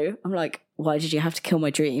 no. I'm like, why did you have to kill my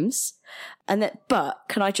dreams? And then, but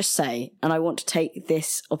can I just say, and I want to take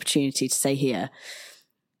this opportunity to say here,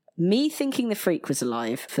 me thinking the freak was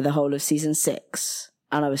alive for the whole of season 6,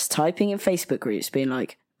 and I was typing in Facebook groups being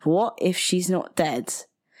like, what if she's not dead?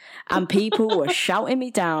 And people were shouting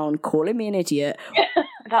me down, calling me an idiot.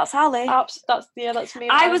 That's Ali. That's me.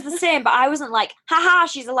 I was the same, but I wasn't like, haha,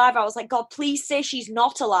 she's alive. I was like, God, please say she's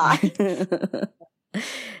not alive.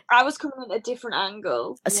 I was coming at a different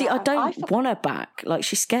angle. See, I don't want her back. Like,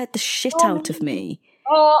 she scared the shit out of me.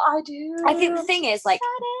 Oh, I do. I think the thing is, like,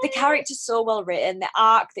 the character's so well written. The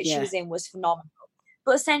arc that she was in was phenomenal.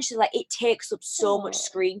 But essentially, like, it takes up so much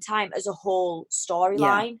screen time as a whole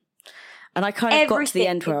storyline. Yeah. And I kind of got to the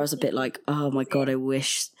end where I was a bit like, oh my God, I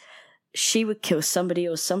wish she would kill somebody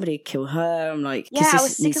or somebody would kill her. I'm like, yeah, I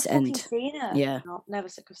was sick of fucking seeing her. Yeah. No, never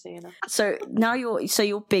sick of seeing her. So now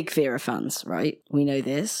you're big Vera fans, right? We know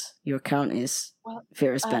this. Your account is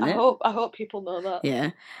Vera's Bennett. I hope people know that.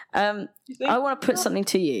 Yeah. I want to put something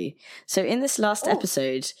to you. So in this last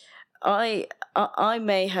episode, I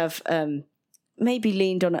may have maybe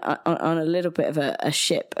leaned on a little bit of a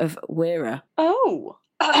ship of Vera. Oh.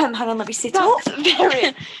 Hang on, let me sit up.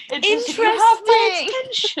 Very interesting.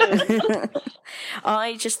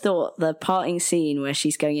 I just thought the parting scene where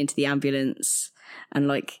she's going into the ambulance and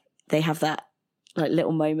like they have that like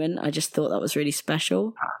little moment, I just thought that was really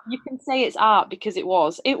special. You can say it's art because it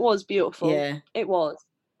was beautiful. Yeah, it was.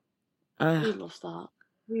 We love that.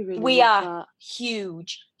 We are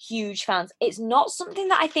huge fans. It's not something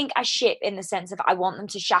that I think I ship in the sense of I want them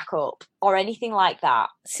to shack up or anything like that.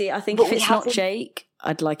 See, I think if it's not Jake,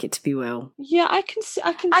 I'd like it to be Will. Yeah, I can see.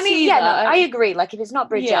 I mean, yeah, no, I agree. Like, if it's not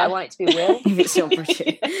Bridget, I want it to be Will. If it's not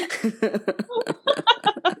Bridget.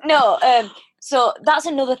 No, so that's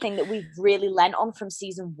another thing that we've really lent on from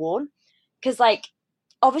season 1. Because, like,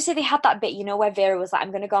 obviously they had that bit, you know, where Vera was like, I'm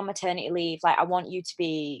going to go on maternity leave. Like, I want you to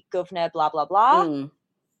be governor, blah, blah, blah.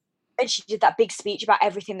 And she did that big speech about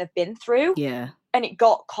everything they've been through. Yeah. And it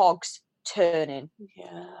got cogs turning.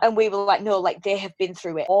 Yeah. And we were like, no, like, they have been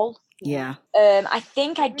through it all. Yeah. I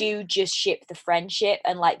think I do just ship the friendship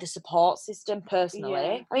and like the support system personally.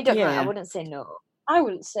 Yeah. I mean, don't get me wrong, I wouldn't say no. I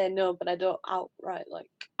wouldn't say no, but I don't outright like.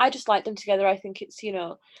 I just like them together. I think it's, you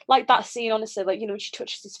know, like that scene. Honestly, like, you know, when she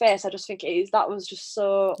touches his face, I just think that was just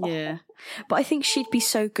so. Yeah, but I think she'd be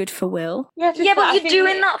so good for Will. Yeah, but you're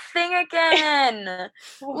doing that thing again.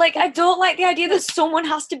 Like, I don't like the idea that someone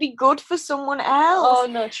has to be good for someone else. Oh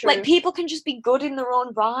no, true. Like, people can just be good in their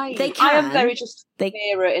own right. They can. I am very just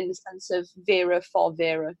Vera in the sense of Vera for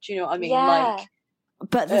Vera. Do you know what I mean? Yeah. Like.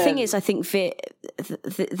 But the thing is, I think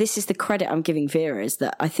this is the credit I'm giving Vera, is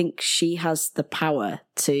that I think she has the power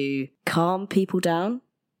to calm people down.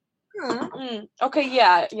 Okay,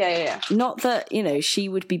 yeah. Not that, you know, she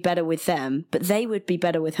would be better with them, but they would be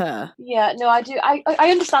better with her. Yeah, no, I do. I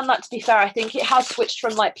understand that, to be fair. I think it has switched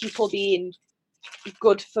from, like, people being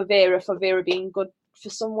good for Vera being good for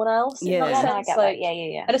someone else. Yeah. In that sense. I get like, that.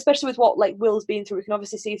 Yeah. And especially with what, like, Will's been through, we can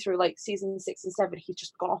obviously see through, like, season 6 and 7, he's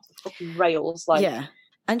just gone off the fucking rails. Like, yeah.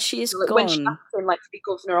 And she is like, gone. when she asked him, like, to be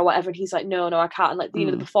governor or whatever, and he's like, no, I can't. And, like, you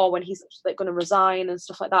know, before when he's like going to resign and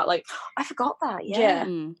stuff like that. Like, I forgot that. yeah.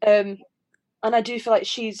 And I do feel like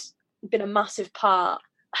she's been a massive part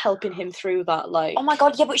helping him through that. Like, Oh my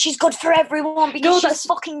god, yeah, but she's good for everyone because No, she's that's-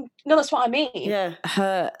 fucking. no, that's what I mean. Yeah.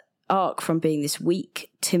 Her arc from being this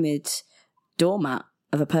weak, timid doormat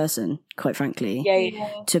of a person, quite frankly,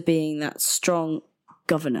 Yeah. to being that strong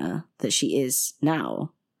governor that she is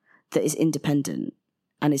now, that is independent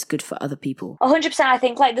and is good for other people. 100%. I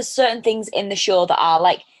think like there's certain things in the show that are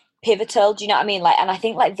like pivotal. Do you know what I mean? Like, and I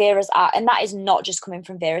think like Vera's art, and that is not just coming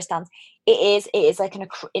from Vera's stance. It is like an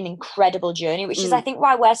incredible journey, which is I think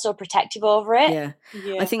why we're so protective over it. Yeah.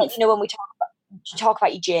 Yeah. I think Like, you know, when we talk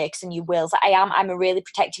about your Jakes and your Wills, like, I'm a really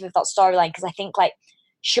protective of that storyline because I think like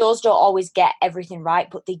shows don't always get everything right,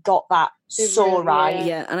 but they got that They so really- right.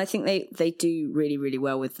 yeah, and I think they do really, really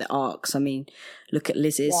well with the arcs. I mean, look at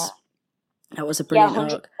Liz's. Yeah. That was a Yeah,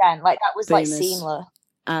 brilliant 100%. arc. Like that was like Boomers. seamless.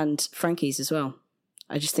 And Frankie's as well.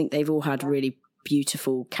 I just think they've all had really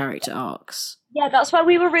beautiful character arcs. Yeah, that's why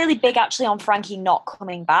we were really big actually on Frankie not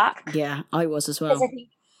coming back. Yeah, I was as Because well. I think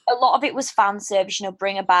a lot of it was fan service, you know,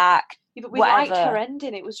 bring her back. Yeah, but we liked whatever. her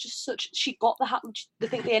ending. It was just such. She got the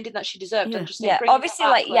ending that she deserved. Yeah. And just Yeah, bring her obviously,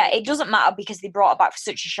 back, like, yeah, it doesn't matter because they brought her back for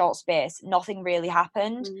such a short space. Nothing really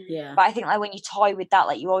happened. Yeah. But I think, like, when you toy with that,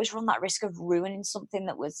 like, you always run that risk of ruining something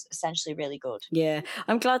that was essentially really good. Yeah,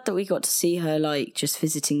 I'm glad that we got to see her, like, just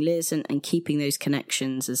visiting Liz and keeping those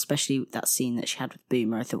connections, especially that scene that she had with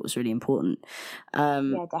Boomer, I thought was really important. Yeah,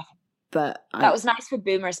 definitely. But That was nice for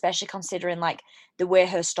Boomer, especially considering, like, the way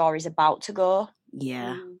her story's about to go.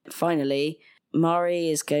 yeah. Finally, Mari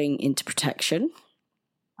is going into protection.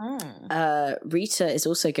 Rita is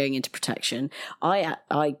also going into protection.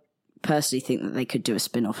 I personally think that they could do a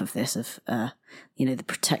spin-off of this, of the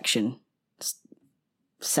protection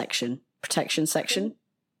section,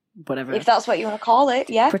 whatever. If that's what you want to call it,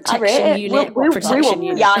 yeah. Protection I rate it. unit, We'll- protection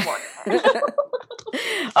unit. Yeah, I'm on.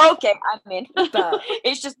 Okay, I'm in. But-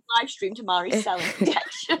 It's just live stream to Mari's selling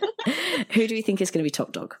protection. Who do we think is going to be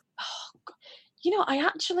top dog? You know, I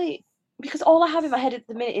actually, because all I have in my head at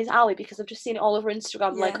the minute is Ali, because I've just seen it all over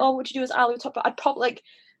Instagram. Like, Yeah. oh, what would you do as Ali top dog? I'd probably like.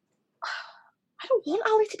 I don't want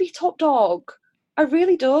Ali to be top dog. I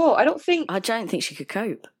really don't. I don't think. I don't think she could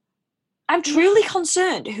cope. I'm truly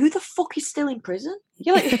concerned. Who the fuck is still in prison?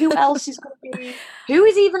 You're like, who else is going to be? Who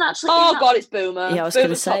is even actually? Oh in that- God, it's Boomer. Yeah, I was going to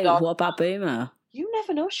Boomer's top say, dog. what about Boomer? You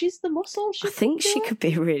never know. She's the muscle. I think she could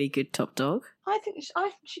be a really good top dog. I think.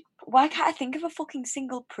 She. Why can't I think of a fucking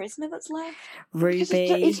single prisoner that's left? Because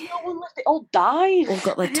Ruby, it's no one left. They all died. all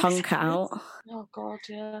got their tongue cut out. Oh God,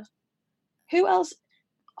 yeah. Who else?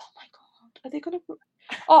 Oh my God, are they gonna?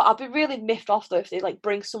 Oh, I'd be really miffed off though if they like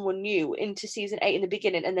bring someone new into season 8 in the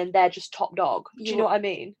beginning and then they're just top dog. Do you know what I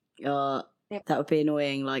mean? That would be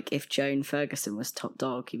annoying, like if Joan Ferguson was top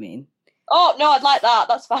dog, you mean? Oh no, I'd like that.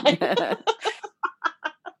 That's fine.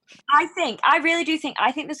 I really do think.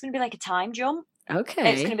 I think there's going to be like a time jump.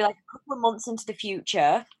 Okay. It's going to be like a couple of months into the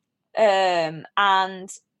future, and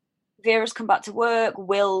Vera's come back to work.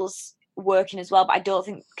 Will's working as well, but I don't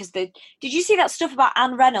think because did you see that stuff about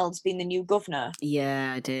Anne Reynolds being the new governor?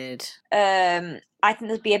 Yeah, I did. I think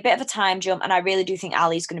there'll be a bit of a time jump, and I really do think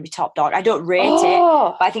Ali's going to be top dog. I don't rate it,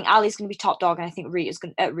 Oh, but I think Ali's going to be top dog, and I think Ruby's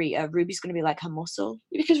going to be like her muscle.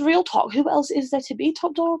 because real talk, who else is there to be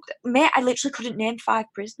top dog? Mate, I literally couldn't name 5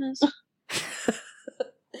 prisoners.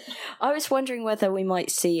 I was wondering whether we might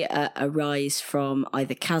see a rise from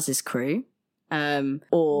either Kaz's crew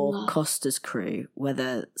or Costa's crew,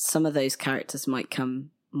 whether some of those characters might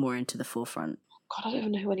come more into the forefront. God, I don't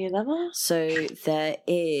even know who any of them are. So there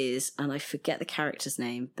is, and I forget the character's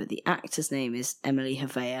name, but the actor's name is Emily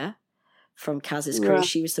Havea from Kaz's crew. Right.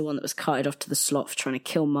 She was the one that was carted off to the slot for trying to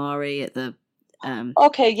kill Mari at the...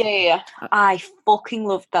 Okay, yeah. I fucking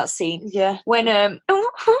loved that scene. Yeah. When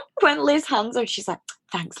when Liz hands her, she's like,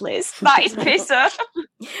 "Thanks, Liz." That is pisser.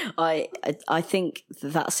 I think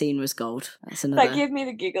that scene was gold. That's another... That gave me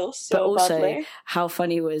the giggles so But also, badly. how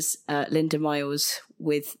funny was Linda Miles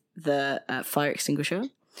with the fire extinguisher?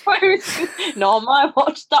 No, on my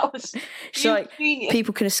watch, that was She's like, genius.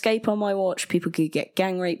 people can escape on my watch, people could get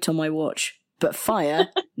gang raped on my watch, but fire,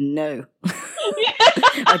 no.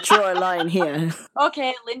 I draw a line here.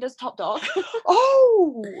 Okay, Linda's top dog.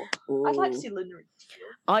 Oh, I'd like to Ooh. see Linda.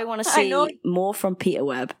 I want to I see know. more from Peter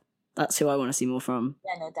Webb. That's who I want to see more from.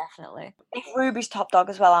 Yeah, no, definitely. If Ruby's top dog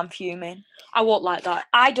as well, I'm fuming. I won't like that.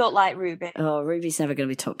 I don't like Ruby. Oh, Ruby's never going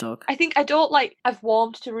to be top dog. I think I don't like. I've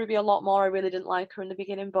warmed to Ruby a lot more. I really didn't like her in the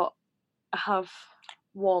beginning, but I have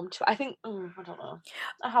warmed to. I think I don't know.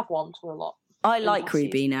 I have warmed to her a lot. I in like last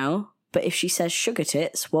Ruby season. now, but if she says sugar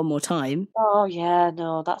tits one more time, Oh yeah,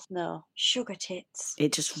 no, that's no. Sugar tits.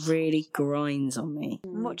 it just really grinds on me.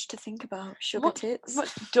 Much to think about. Sugar What- tits.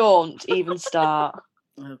 But don't even start.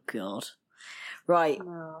 Oh, God. Right,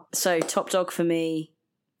 No. so top dog for me,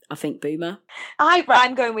 I think Boomer.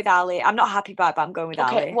 I'm going with Ali. I'm not happy about it, but I'm going with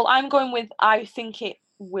Okay, Ali. well, I'm going with, I think it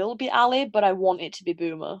will be Ali, but I want it to be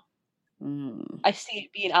Boomer. I see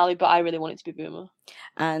it being Ali, but I really want it to be Boomer.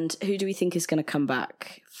 And who do we think is going to come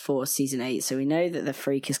back for season 8? So we know that the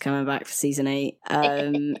Freak is coming back for season 8.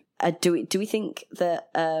 Do we think that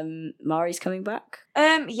Mari's coming back?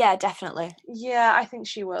 Yeah, definitely. Yeah, I think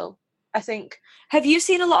she will. I think. Have you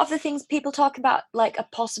seen a lot of the things people talk about, like a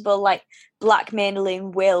possible like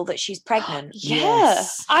blackmailing Will that she's pregnant? Yeah,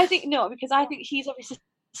 Yes. I think no, because I think he's obviously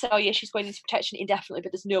said, oh yeah, she's going into protection indefinitely,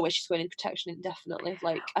 but there's no way she's going into protection indefinitely.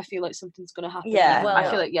 Like, I feel like something's going to happen. Yeah, I well-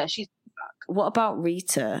 feel like, yeah, she's What about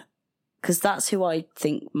Rita? Because that's who I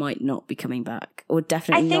think might not be coming back, or I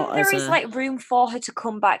definitely think not there as is like room for her to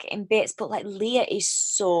come back in bits, but like Leah is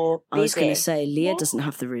so busy. I was going to say, Leah Yeah. doesn't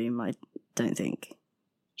have the room. I don't think.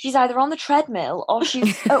 She's either on the treadmill or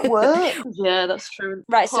she's at work. yeah, that's true.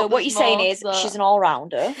 Right, so Hope what there's you're saying more is to that. she's an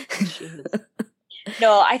all-rounder. She is.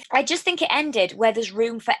 No, I just think it ended where there's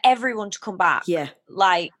room for everyone to come back. Yeah,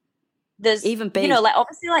 Like, there's Even B. you know, like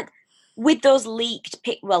obviously, like with those leaked,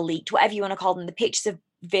 leaked, whatever you want to call them, the pictures of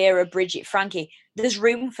Vera, Bridget, Frankie. There's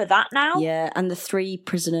room for that now. yeah, and the 3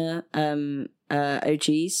 prisoner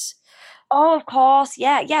OGs. Oh, of course.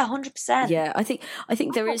 Yeah, 100%. Yeah, I think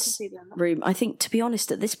there I is can see them. room. I think, to be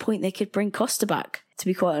honest, at this point they could bring Costa back. To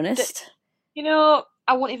be quite honest, You know,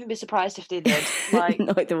 I wouldn't even be surprised if they did. Like,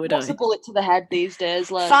 neither would what's I. a bullet to the head these days?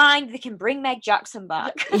 Like, Fine, they can bring Meg Jackson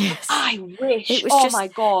back. Yes, I wish. It was Oh just- my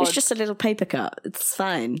god, it's just a little paper cut. It's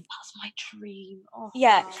fine. that's my dream. Oh,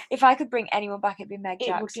 Yeah, God. if I could bring anyone back, it'd be Meg It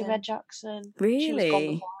Jackson. would be Meg Jackson. She was gone Really,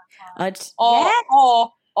 before I'd. Or, Yes.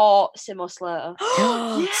 or Simo Slater.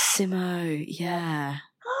 Yes. Simo, yeah,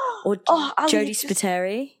 or Oh, Ali, Jodie just-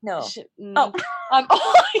 Spiteri. No. Oh.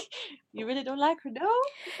 You really don't like her,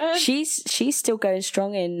 no? She's still going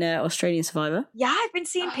strong in Australian Survivor. Yeah, I've been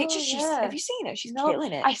seeing Oh, pictures. yeah. Have you seen her? She's No,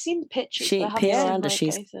 killing it. I've seen the pictures. She- but I haven't Pia seen, Miranda, like,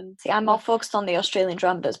 she's- anything. See, I'm more focused on the Australian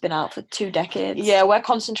drama that's been out for 2 decades. Yeah, we're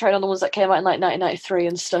concentrating on the ones that came out in like 1993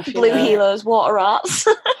 and stuff. you Blue know. Healers, Water Rats.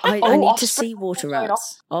 I Oh, need to Offspring, see Water what's going on?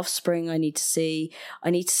 Rats. Offspring. I need to see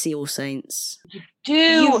All Saints. Do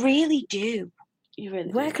You really do. you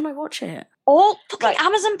really? Where do. can I watch it? Oh, fucking Right.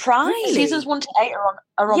 Amazon Prime. Really? Seasons 1 to 8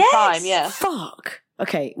 are on Yes. Prime? Yeah. Fuck.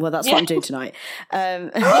 Okay, well that's Yeah. what I'm doing tonight.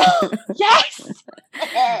 Yes.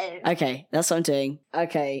 Okay, that's what I'm doing.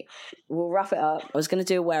 Okay, we'll wrap it up. I was going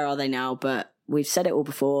to do a Where Are They Now, but we've said it all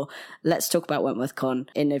before. Let's talk about Wentworth Con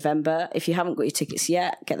in November. If you haven't got your tickets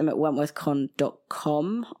yet, get them at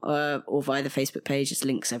wentworthcon.com or via the Facebook page. There's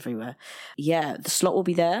links everywhere. Yeah, the slot will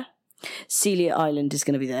be there. Celia Island is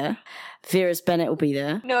going to be there. Vera's Bennett will be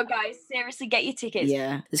there. No, guys, seriously, get your tickets.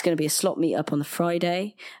 Yeah, there's going to be a slot meet-up on the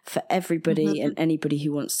Friday for everybody and anybody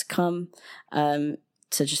who wants to come.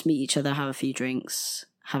 So just meet each other, have a few drinks,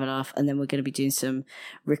 have a laugh, and then we're going to be doing some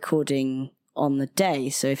recording on the day.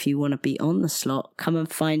 So if you want to be on the slot, come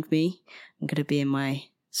and find me. I'm going to be in my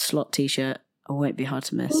slot t-shirt. I won't be hard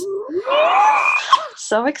to miss.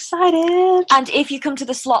 So excited. And if you come to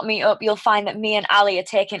the slot meetup, you'll find that me and Ali are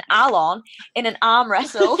taking Al on in an arm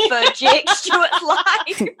wrestle for Jake Stewart's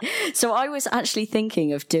life. So I was actually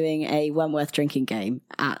thinking of doing a Wentworth drinking game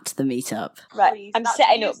at the meetup. Right, Please, I'm that's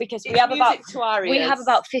setting up music- because it's we have music to our we have ears.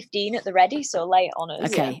 about 15 at the ready, so lay it on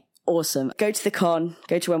us. Okay, awesome. Go to the con,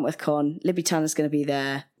 go to Wentworth Con. Libby Tanner's going to be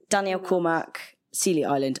there. Danielle Cormack, Celia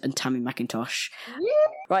Island, and Tammy McIntosh.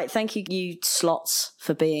 Right, thank you slots,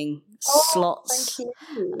 for being slots. Thank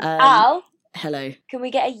you. Um, Al, hello. can we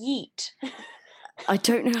get a yeet? I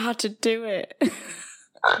don't know how to do it.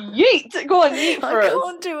 Yeet. Go on, yeet for I us.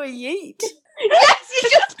 can't do a yeet. Yes, you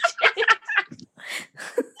just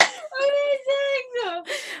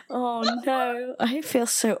Oh no, I feel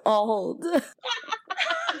so old.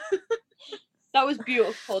 That was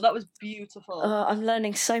beautiful. That was beautiful. I'm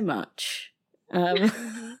learning so much.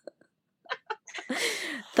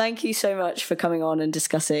 Thank you so much for coming on and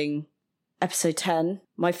discussing episode 10.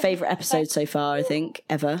 My favourite episode so far, I think,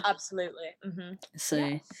 ever. Absolutely. Mm-hmm. So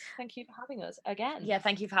Yes. Thank you for having us again. Yeah,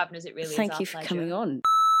 thank you for having us. It really is thank our you for pleasure. coming on.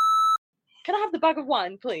 Can I have the bag of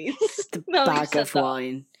wine, please? The No, you bag said of that.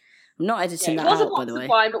 wine. I'm not editing Yeah, it that wasn't out, by lots the of way.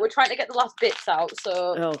 wine, but we're trying to get the last bits out.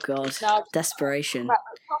 So Oh god. now, Desperation.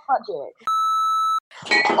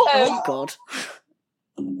 Oh, Oh god.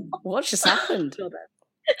 What just happened?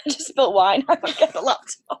 I just spilled wine. I can't get the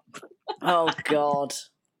laptop. Oh god.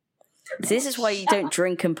 This is why you don't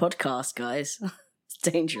drink and podcast, guys. It's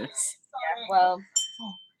dangerous. well,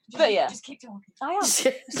 but yeah, Just keep talking. I am. Just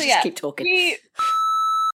yeah, keep talking. we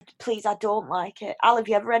Please, I don't like it. Al, have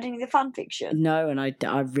you ever read any of the fan fiction? No, and I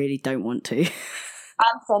really don't want to.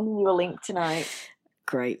 I'm sending you a link tonight.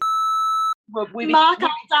 Great. Mark out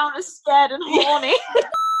down as scared and horny.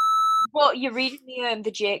 But you're reading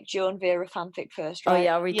the Jake, Joan, Vera fanfic first, right? Oh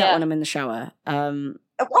yeah, I'll read that when I'm in the shower.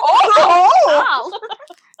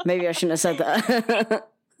 Maybe I shouldn't have said that.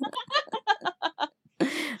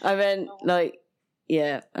 I meant like,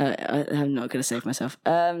 yeah, I'm not going to save myself.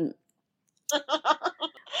 Oh,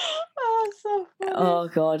 so funny. Oh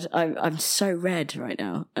god, I'm so red right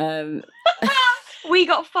now. We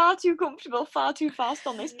got far too comfortable, far too fast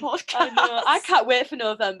on this podcast. I know. I can't wait for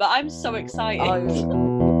November. I'm so excited.